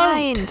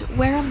kind. Vote.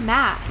 Wear a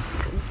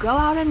mask. Go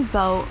out and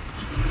vote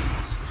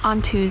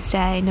on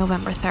Tuesday,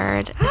 November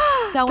 3rd.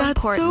 It's so That's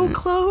important.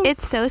 so close.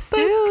 It's so That's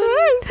soon.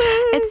 crazy.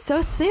 It's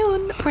so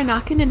soon. We're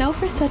not going to know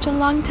for such a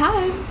long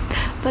time,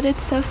 but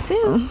it's so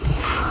soon.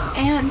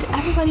 And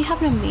everybody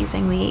have an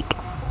amazing week.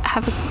 I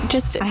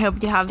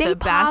hope you have stay the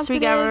best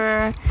week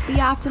ever.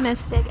 Be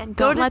optimistic and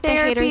Go don't to let the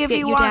therapy haters if get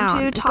you you want down.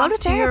 to. Go Talk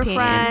to your therapy.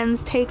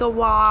 friends. Take a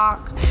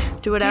walk.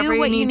 Do whatever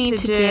what you need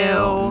to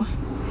do.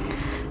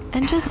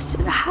 And just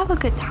have a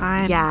good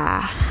time.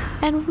 Yeah.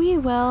 And we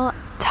will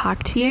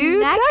talk to See you you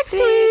next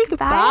next week.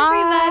 Bye,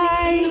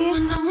 Bye. everybody.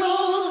 On the road.